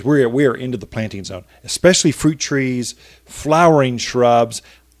areas, we are into the planting zone, especially fruit trees, flowering shrubs.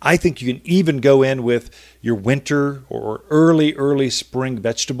 I think you can even go in with your winter or early spring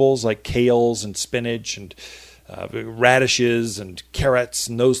vegetables like kales and spinach and radishes and carrots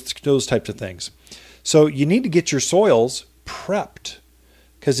and those types of things. So you need to get your soils prepped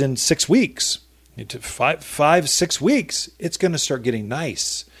because in 6 weeks, into 5-6 weeks, it's going to start getting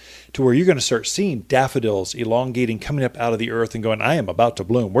nice to where you're going to start seeing daffodils elongating, coming up out of the earth and going, I am about to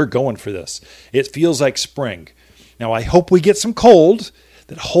bloom. We're going for this. It feels like spring. Now, I hope we get some cold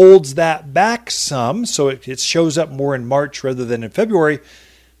that holds that back some so it shows up more in March rather than in February.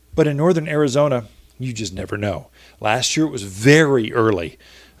 But in northern Arizona, you just never know. Last year, it was very early.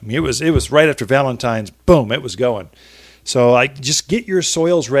 I mean, it was right after Valentine's. Boom, it was going. So I just get your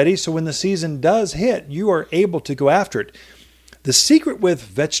soils ready so when the season does hit, you are able to go after it. The secret with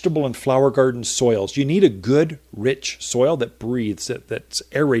vegetable and flower garden soils, you need a good, rich soil that breathes, that's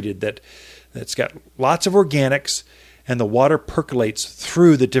aerated, that's got lots of organics, and the water percolates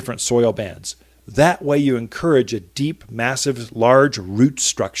through the different soil bands. That way you encourage a deep, massive, large root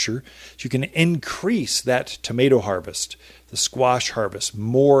structure. So you can increase that tomato harvest, the squash harvest,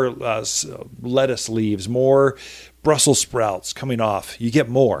 more lettuce leaves, more Brussels sprouts coming off. You get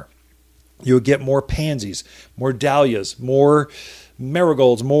more. You'll get more pansies, more dahlias, more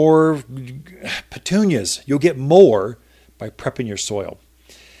marigolds, more petunias. You'll get more by prepping your soil.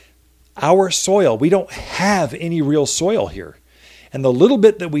 Our soil, we don't have any real soil here. And the little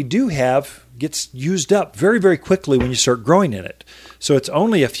bit that we do have gets used up very, very quickly when you start growing in it. So it's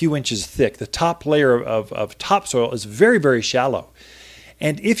only a few inches thick. The top layer of topsoil is very, very shallow.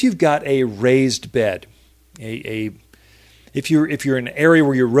 And if you've got a raised bed, a if you're in an area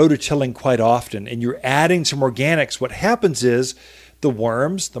where you're rototilling quite often and you're adding some organics, what happens is the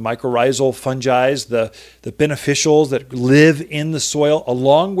worms, the mycorrhizal fungi, the beneficials that live in the soil,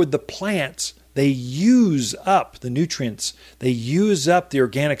 along with the plants, they use up the nutrients. They use up the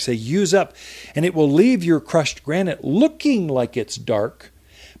organics. They use up, and it will leave your crushed granite looking like it's dark,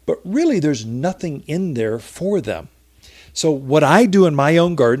 but really there's nothing in there for them. So what I do in my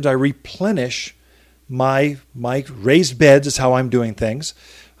own gardens, I replenish my raised beds is how I'm doing things.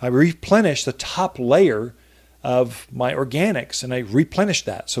 I replenish the top layer of my organics, and I replenish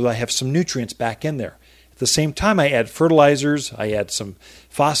that so that I have some nutrients back in there. At the same time, I add fertilizers. I add some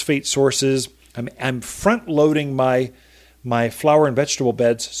phosphate sources. I'm front loading my flower and vegetable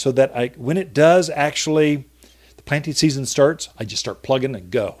beds so that when it does actually, the planting season starts, I just start plugging and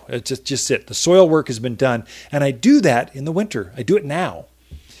go. It's just it. The soil work has been done, and I do that in the winter. I do it now.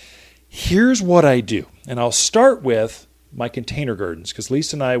 Here's what I do, and I'll start with my container gardens, because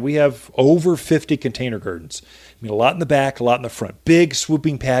Lisa and I, we have over 50 container gardens. I mean, a lot in the back, a lot in the front. Big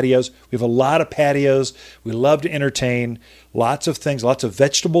swooping patios. We have a lot of patios. We love to entertain. Lots of things. Lots of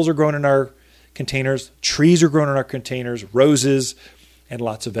vegetables are grown in our containers. Trees are grown in our containers. Roses and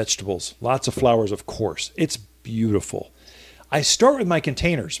lots of vegetables. Lots of flowers, of course. It's beautiful. I start with my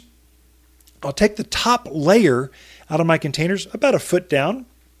containers. I'll take the top layer out of my containers about a foot down.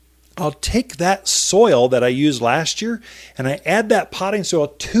 I'll take that soil that I used last year and I add that potting soil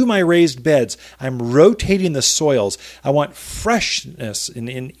to my raised beds. I'm rotating the soils. I want freshness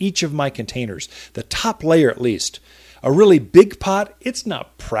in each of my containers, the top layer at least. A really big pot, it's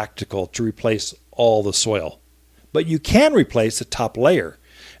not practical to replace all the soil, but you can replace the top layer,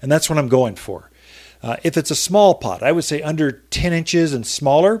 and that's what I'm going for. If it's a small pot, I would say under 10 inches and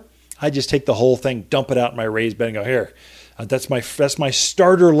smaller, I just take the whole thing, dump it out in my raised bed and go, here. That's my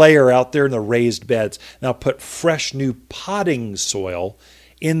starter layer out there in the raised beds. Now put fresh new potting soil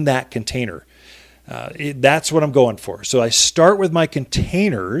in that container. That's what I'm going for. So I start with my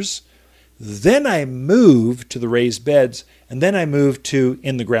containers, then I move to the raised beds, and then I move to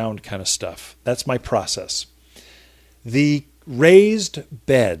in the ground kind of stuff. That's my process. The raised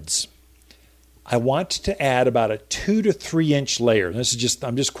beds, I want to add about a 2 to 3 inch layer. I'm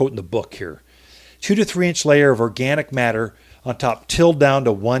just quoting the book here. 2 to 3 inch layer of organic matter on top, tilled down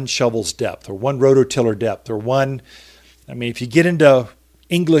to 1 shovel's depth or 1 rototiller depth or if you get into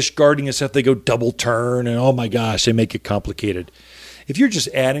English gardening and stuff, they go double turn and oh my gosh, they make it complicated. If you're just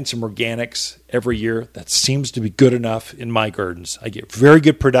adding some organics every year, that seems to be good enough in my gardens. I get very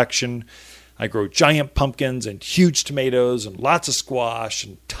good production. I grow giant pumpkins and huge tomatoes and lots of squash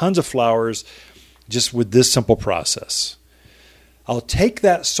and tons of flowers just with this simple process. I'll take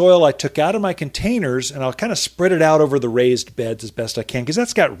that soil I took out of my containers and I'll kind of spread it out over the raised beds as best I can because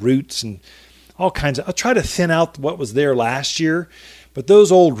that's got roots and all kinds of. I'll try to thin out what was there last year, but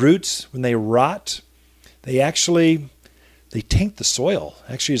those old roots, when they rot, they taint the soil.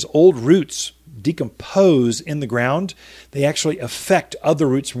 Actually, as old roots decompose in the ground, they actually affect other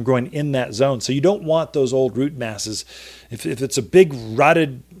roots from growing in that zone. So you don't want those old root masses. If it's a big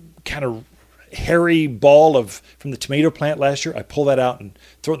rotted kind of hairy ball from the tomato plant last year, I pull that out and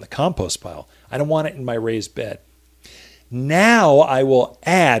throw it in the compost pile. I don't want it in my raised bed. Now I will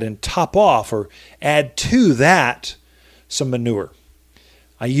add and top off or add to that some manure.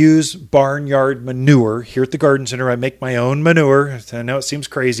 I use barnyard manure here at the garden center. I make my own manure. I know it seems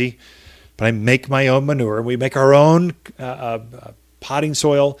crazy, but I make my own manure. We make our own potting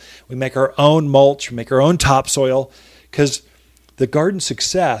soil. We make our own mulch. We make our own topsoil because the garden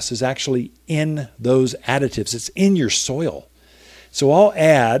success is actually in those additives. It's in your soil. So I'll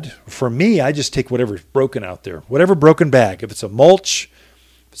add, for me, I just take whatever's broken out there, whatever broken bag. If it's a mulch,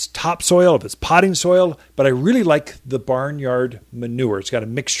 if it's topsoil, if it's potting soil, but I really like the barnyard manure. It's got a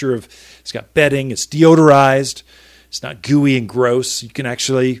mixture of, it's got bedding, it's deodorized, it's not gooey and gross. You can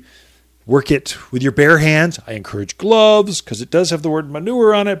actually work it with your bare hands. I encourage gloves because it does have the word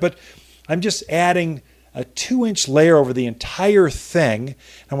manure on it, but I'm just adding a 2-inch layer over the entire thing.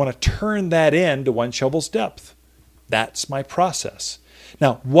 I want to turn that into 1 shovel's depth. That's my process.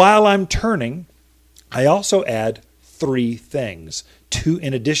 Now, while I'm turning, I also add 3 things,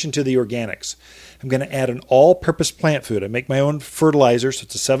 in addition to the organics. I'm going to add an all-purpose plant food. I make my own fertilizer, so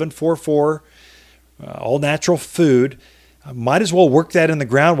it's a 744, all-natural food. I might as well work that in the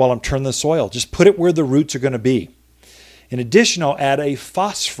ground while I'm turning the soil. Just put it where the roots are going to be. In addition, I'll add a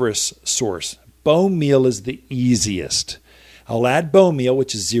phosphorus source. Bone meal is the easiest. I'll add bone meal,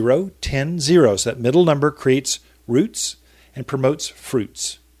 which is 0, 10, 0. So that middle number creates roots and promotes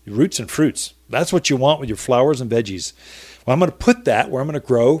fruits. Roots and fruits. That's what you want with your flowers and veggies. Well, I'm going to put that where I'm going to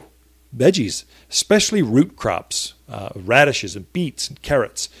grow veggies, especially root crops, radishes and beets and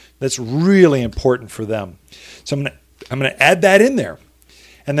carrots. That's really important for them. So I'm going to add that in there.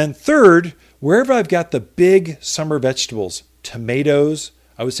 And then third, wherever I've got the big summer vegetables, tomatoes,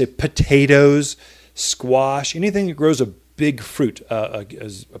 I would say potatoes, squash, anything that grows a big fruit,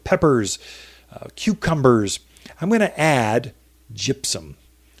 peppers, cucumbers, I'm going to add gypsum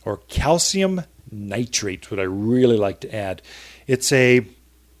or calcium nitrate, what I really like to add. It's a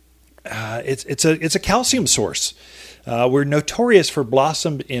calcium source. We're notorious for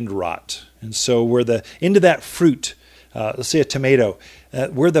blossom end rot. And so where the end of that fruit, let's say a tomato,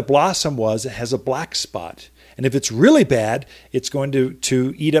 where the blossom was, it has a black spot. And if it's really bad, it's going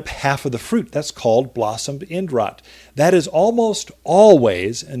to eat up half of the fruit. That's called blossom end rot. That is almost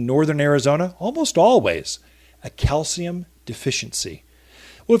always, in northern Arizona, almost always, a calcium deficiency.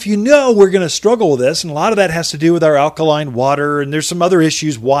 Well, if you know we're going to struggle with this, and a lot of that has to do with our alkaline water, and there's some other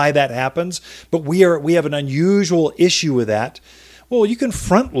issues why that happens, but we have an unusual issue with that. Well, you can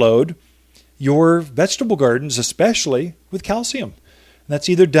front load your vegetable gardens, especially with calcium. And that's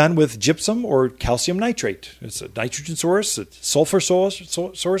either done with gypsum or calcium nitrate. It's a nitrogen source, a sulfur source,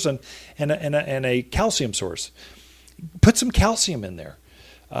 and a calcium source. Put some calcium in there.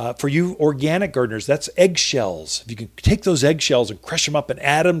 For you organic gardeners, that's eggshells. If you can take those eggshells and crush them up and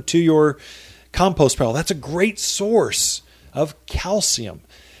add them to your compost pile, that's a great source of calcium.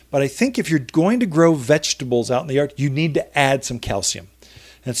 But I think if you're going to grow vegetables out in the yard, you need to add some calcium.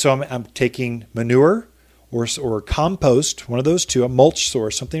 And so I'm taking manure or compost, one of those two, a mulch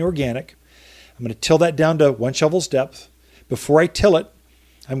source, something organic. I'm going to till that down to 1 shovel's depth. Before I till it,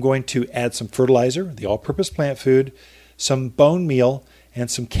 I'm going to add some fertilizer, the all-purpose plant food, some bone meal, and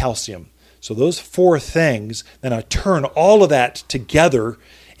some calcium. So those 4 things, then I turn all of that together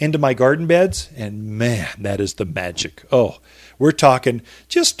into my garden beds, and man, that is the magic. Oh, we're talking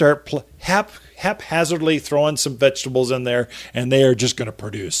just start haphazardly throwing some vegetables in there, and they are just going to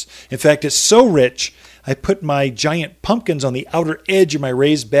produce. In fact, it's so rich, I put my giant pumpkins on the outer edge of my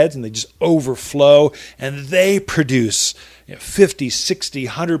raised beds, and they just overflow, and they produce 50, 60,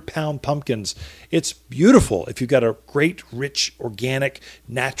 100-pound pumpkins. It's beautiful if you've got a great, rich, organic,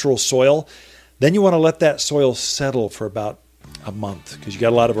 natural soil. Then you want to let that soil settle for about a month because you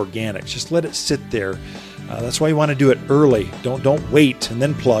got a lot of organics. Just let it sit there. That's why you want to do it early. Don't wait and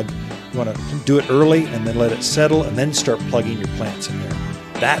then plug. You want to do it early and then let it settle and then start plugging your plants in there.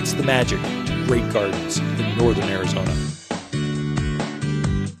 That's the magic to great gardens in northern Arizona.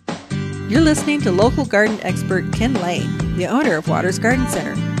 You're listening to local garden expert Ken Lane, the owner of Waters Garden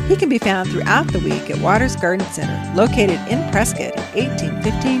Center. He can be found throughout the week at Waters Garden Center, located in Prescott at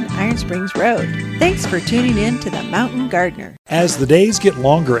 1815 Iron Springs Road. Thanks for tuning in to The Mountain Gardener. As the days get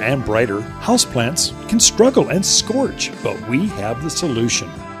longer and brighter, houseplants can struggle and scorch, but we have the solution.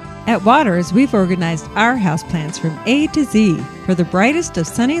 At Waters, we've organized our houseplants from A to Z for the brightest of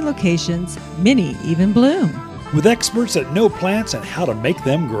sunny locations, many even bloom. With experts that know plants and how to make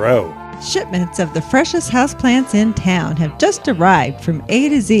them grow. Shipments of the freshest houseplants in town have just arrived from A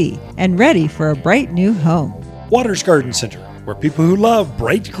to Z and ready for a bright new home. Waters Garden Center, where people who love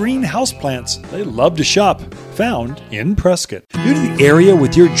bright green houseplants, they love to shop. Found in Prescott. New to the area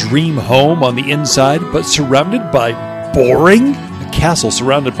with your dream home on the inside, but surrounded by boring? A castle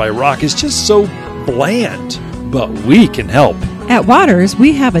surrounded by rock is just so bland, but we can help. At Waters,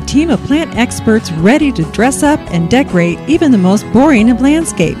 we have a team of plant experts ready to dress up and decorate even the most boring of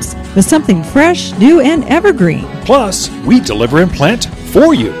landscapes with something fresh, new, and evergreen. Plus, we deliver and plant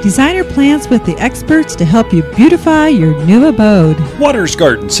for you. Designer plants with the experts to help you beautify your new abode. Waters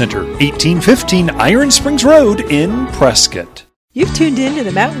Garden Center, 1815 Iron Springs Road in Prescott. You've tuned in to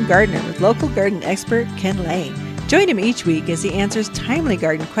The Mountain Gardener with local garden expert Ken Lane. Join him each week as he answers timely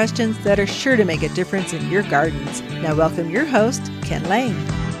garden questions that are sure to make a difference in your gardens. Now welcome your host, Ken Lane.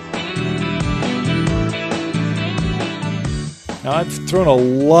 Now, I've thrown a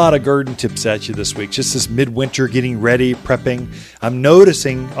lot of garden tips at you this week, just this midwinter getting ready, prepping. I'm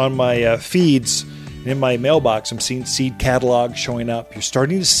noticing on my feeds in my mailbox, I'm seeing seed catalogs showing up. You're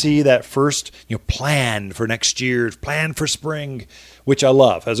starting to see that first plan for next year, plan for spring, which I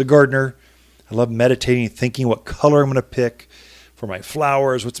love. As a gardener, I love meditating, thinking what color I'm going to pick for my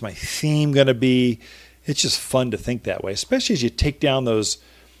flowers, what's my theme going to be. It's just fun to think that way, especially as you take down those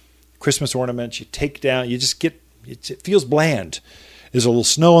Christmas ornaments. You just get, it feels bland. There's a little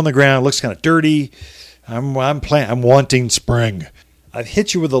snow on the ground, it looks kind of dirty. I'm wanting spring. I've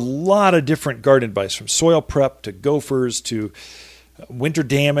hit you with a lot of different garden advice, from soil prep to gophers to winter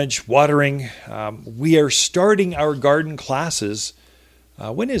damage, watering. We are starting our garden classes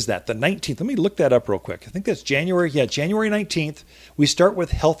When is that? The 19th. Let me look that up real quick. I think that's January. Yeah, January 19th. We start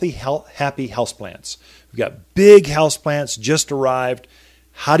with happy houseplants. We've got big houseplants just arrived.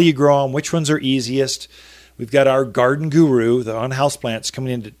 How do you grow them? Which ones are easiest? We've got our garden guru on houseplants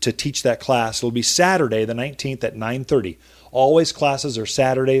coming in to teach that class. It'll be Saturday, the 19th at 9:30. Always classes are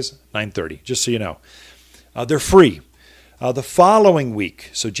Saturdays, 9:30, just so you know. They're free. The following week,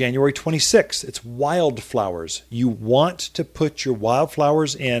 so January 26th, it's wildflowers. You want to put your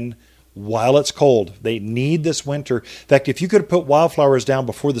wildflowers in while it's cold. They need this winter. In fact, if you could have put wildflowers down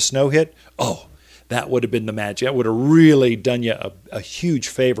before the snow hit, that would have been the magic. That would have really done you a huge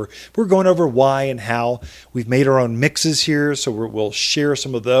favor. We're going over why and how. We've made our own mixes here, so we'll share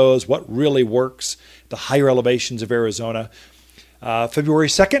some of those, what really works at the higher elevations of Arizona. February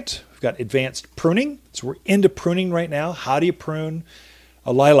 2nd, we've got advanced pruning. So we're into pruning right now. How do you prune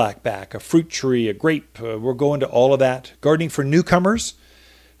a lilac back, a fruit tree, a grape? We're going to all of that. Gardening for newcomers,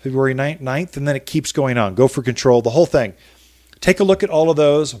 February 9th, and then it keeps going on. Go for control, the whole thing. Take a look at all of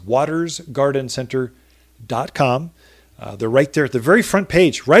those, watersgardencenter.com. They're right there at the very front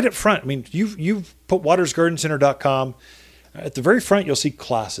page, right up front. I mean, you've put watersgardencenter.com. At the very front, you'll see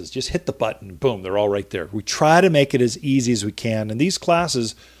classes. Just hit the button. Boom, they're all right there. We try to make it as easy as we can. And these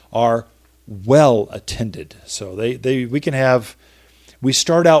classes are well attended. So we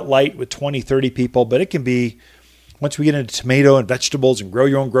start out light with 20, 30 people, but it can be, once we get into tomato and vegetables and grow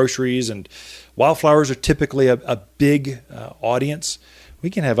your own groceries, and wildflowers are typically a big audience, we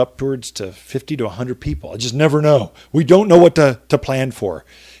can have upwards to 50 to 100 people. I just never know. We don't know what to plan for.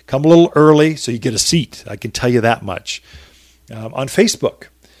 Come a little early so you get a seat. I can tell you that much. On Facebook,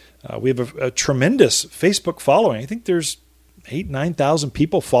 we have a tremendous Facebook following. I think there's 9,000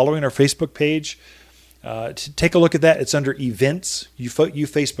 people following our Facebook page. Take a look at that. It's under events. You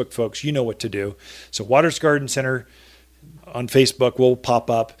Facebook folks, you know what to do. So Waters Garden Center on Facebook will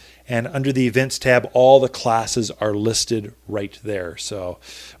pop up, and under the events tab, all the classes are listed right there. So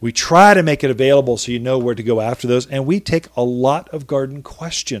we try to make it available so you know where to go after those. And we take a lot of garden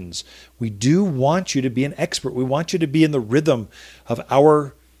questions. We do want you to be an expert. We want you to be in the rhythm of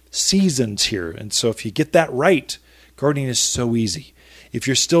our seasons here. And so if you get that right, gardening is so easy. If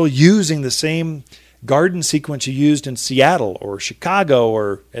you're still using the same garden sequence you used in Seattle or Chicago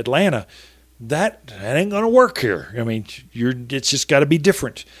or Atlanta, that ain't going to work here. I mean, it's just got to be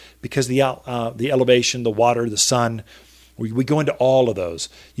different because the elevation, the water, the sun, we go into all of those.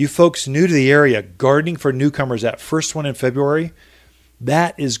 You folks new to the area, gardening for newcomers, that first one in February,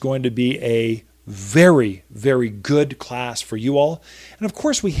 that is going to be a very, very good class for you all. And of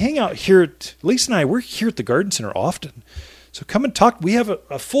course, we hang out here, Lisa and I, we're here at the Garden Center often. So come and talk. We have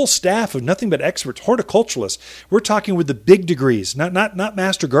a full staff of nothing but experts, horticulturalists. We're talking with the big degrees, not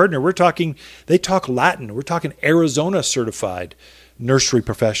master gardener. They talk Latin. We're talking Arizona certified nursery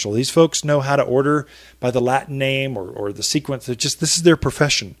professional. These folks know how to order by the Latin name or the sequence. This is their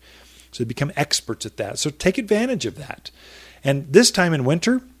profession. So they become experts at that. So take advantage of that. And this time in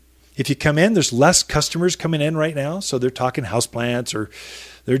winter, if you come in, there's less customers coming in right now. So they're talking houseplants or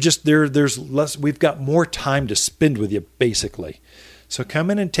there's less. We've got more time to spend with you, basically. So come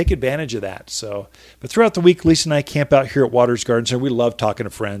in and take advantage of that. But throughout the week, Lisa and I camp out here at Waters Garden Center. We love talking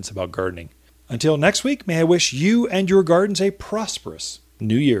to friends about gardening. Until next week, may I wish you and your gardens a prosperous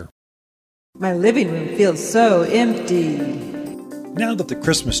new year. My living room feels so empty. Now that the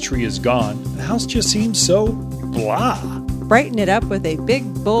Christmas tree is gone, the house just seems so blah. Brighten it up with a big,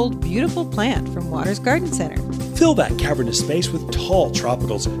 bold, beautiful plant from Waters Garden Center. Fill that cavernous space with tall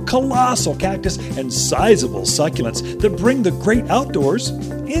tropicals, colossal cactus, and sizable succulents that bring the great outdoors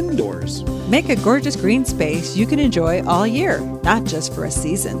indoors. Make a gorgeous green space you can enjoy all year, not just for a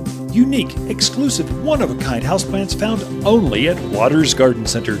season. Unique, exclusive, one-of-a-kind houseplants found only at Waters Garden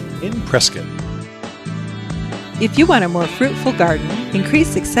Center in Prescott. If you want a more fruitful garden,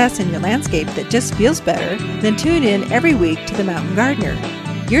 increased success in your landscape that just feels better, then tune in every week to The Mountain Gardener.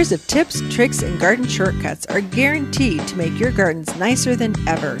 Years of tips, tricks, and garden shortcuts are guaranteed to make your gardens nicer than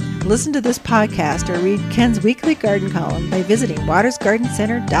ever. Listen to this podcast or read Ken's weekly garden column by visiting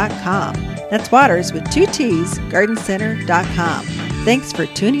watersgardencenter.com. That's Waters with 2 T's, gardencenter.com. Thanks for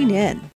tuning in.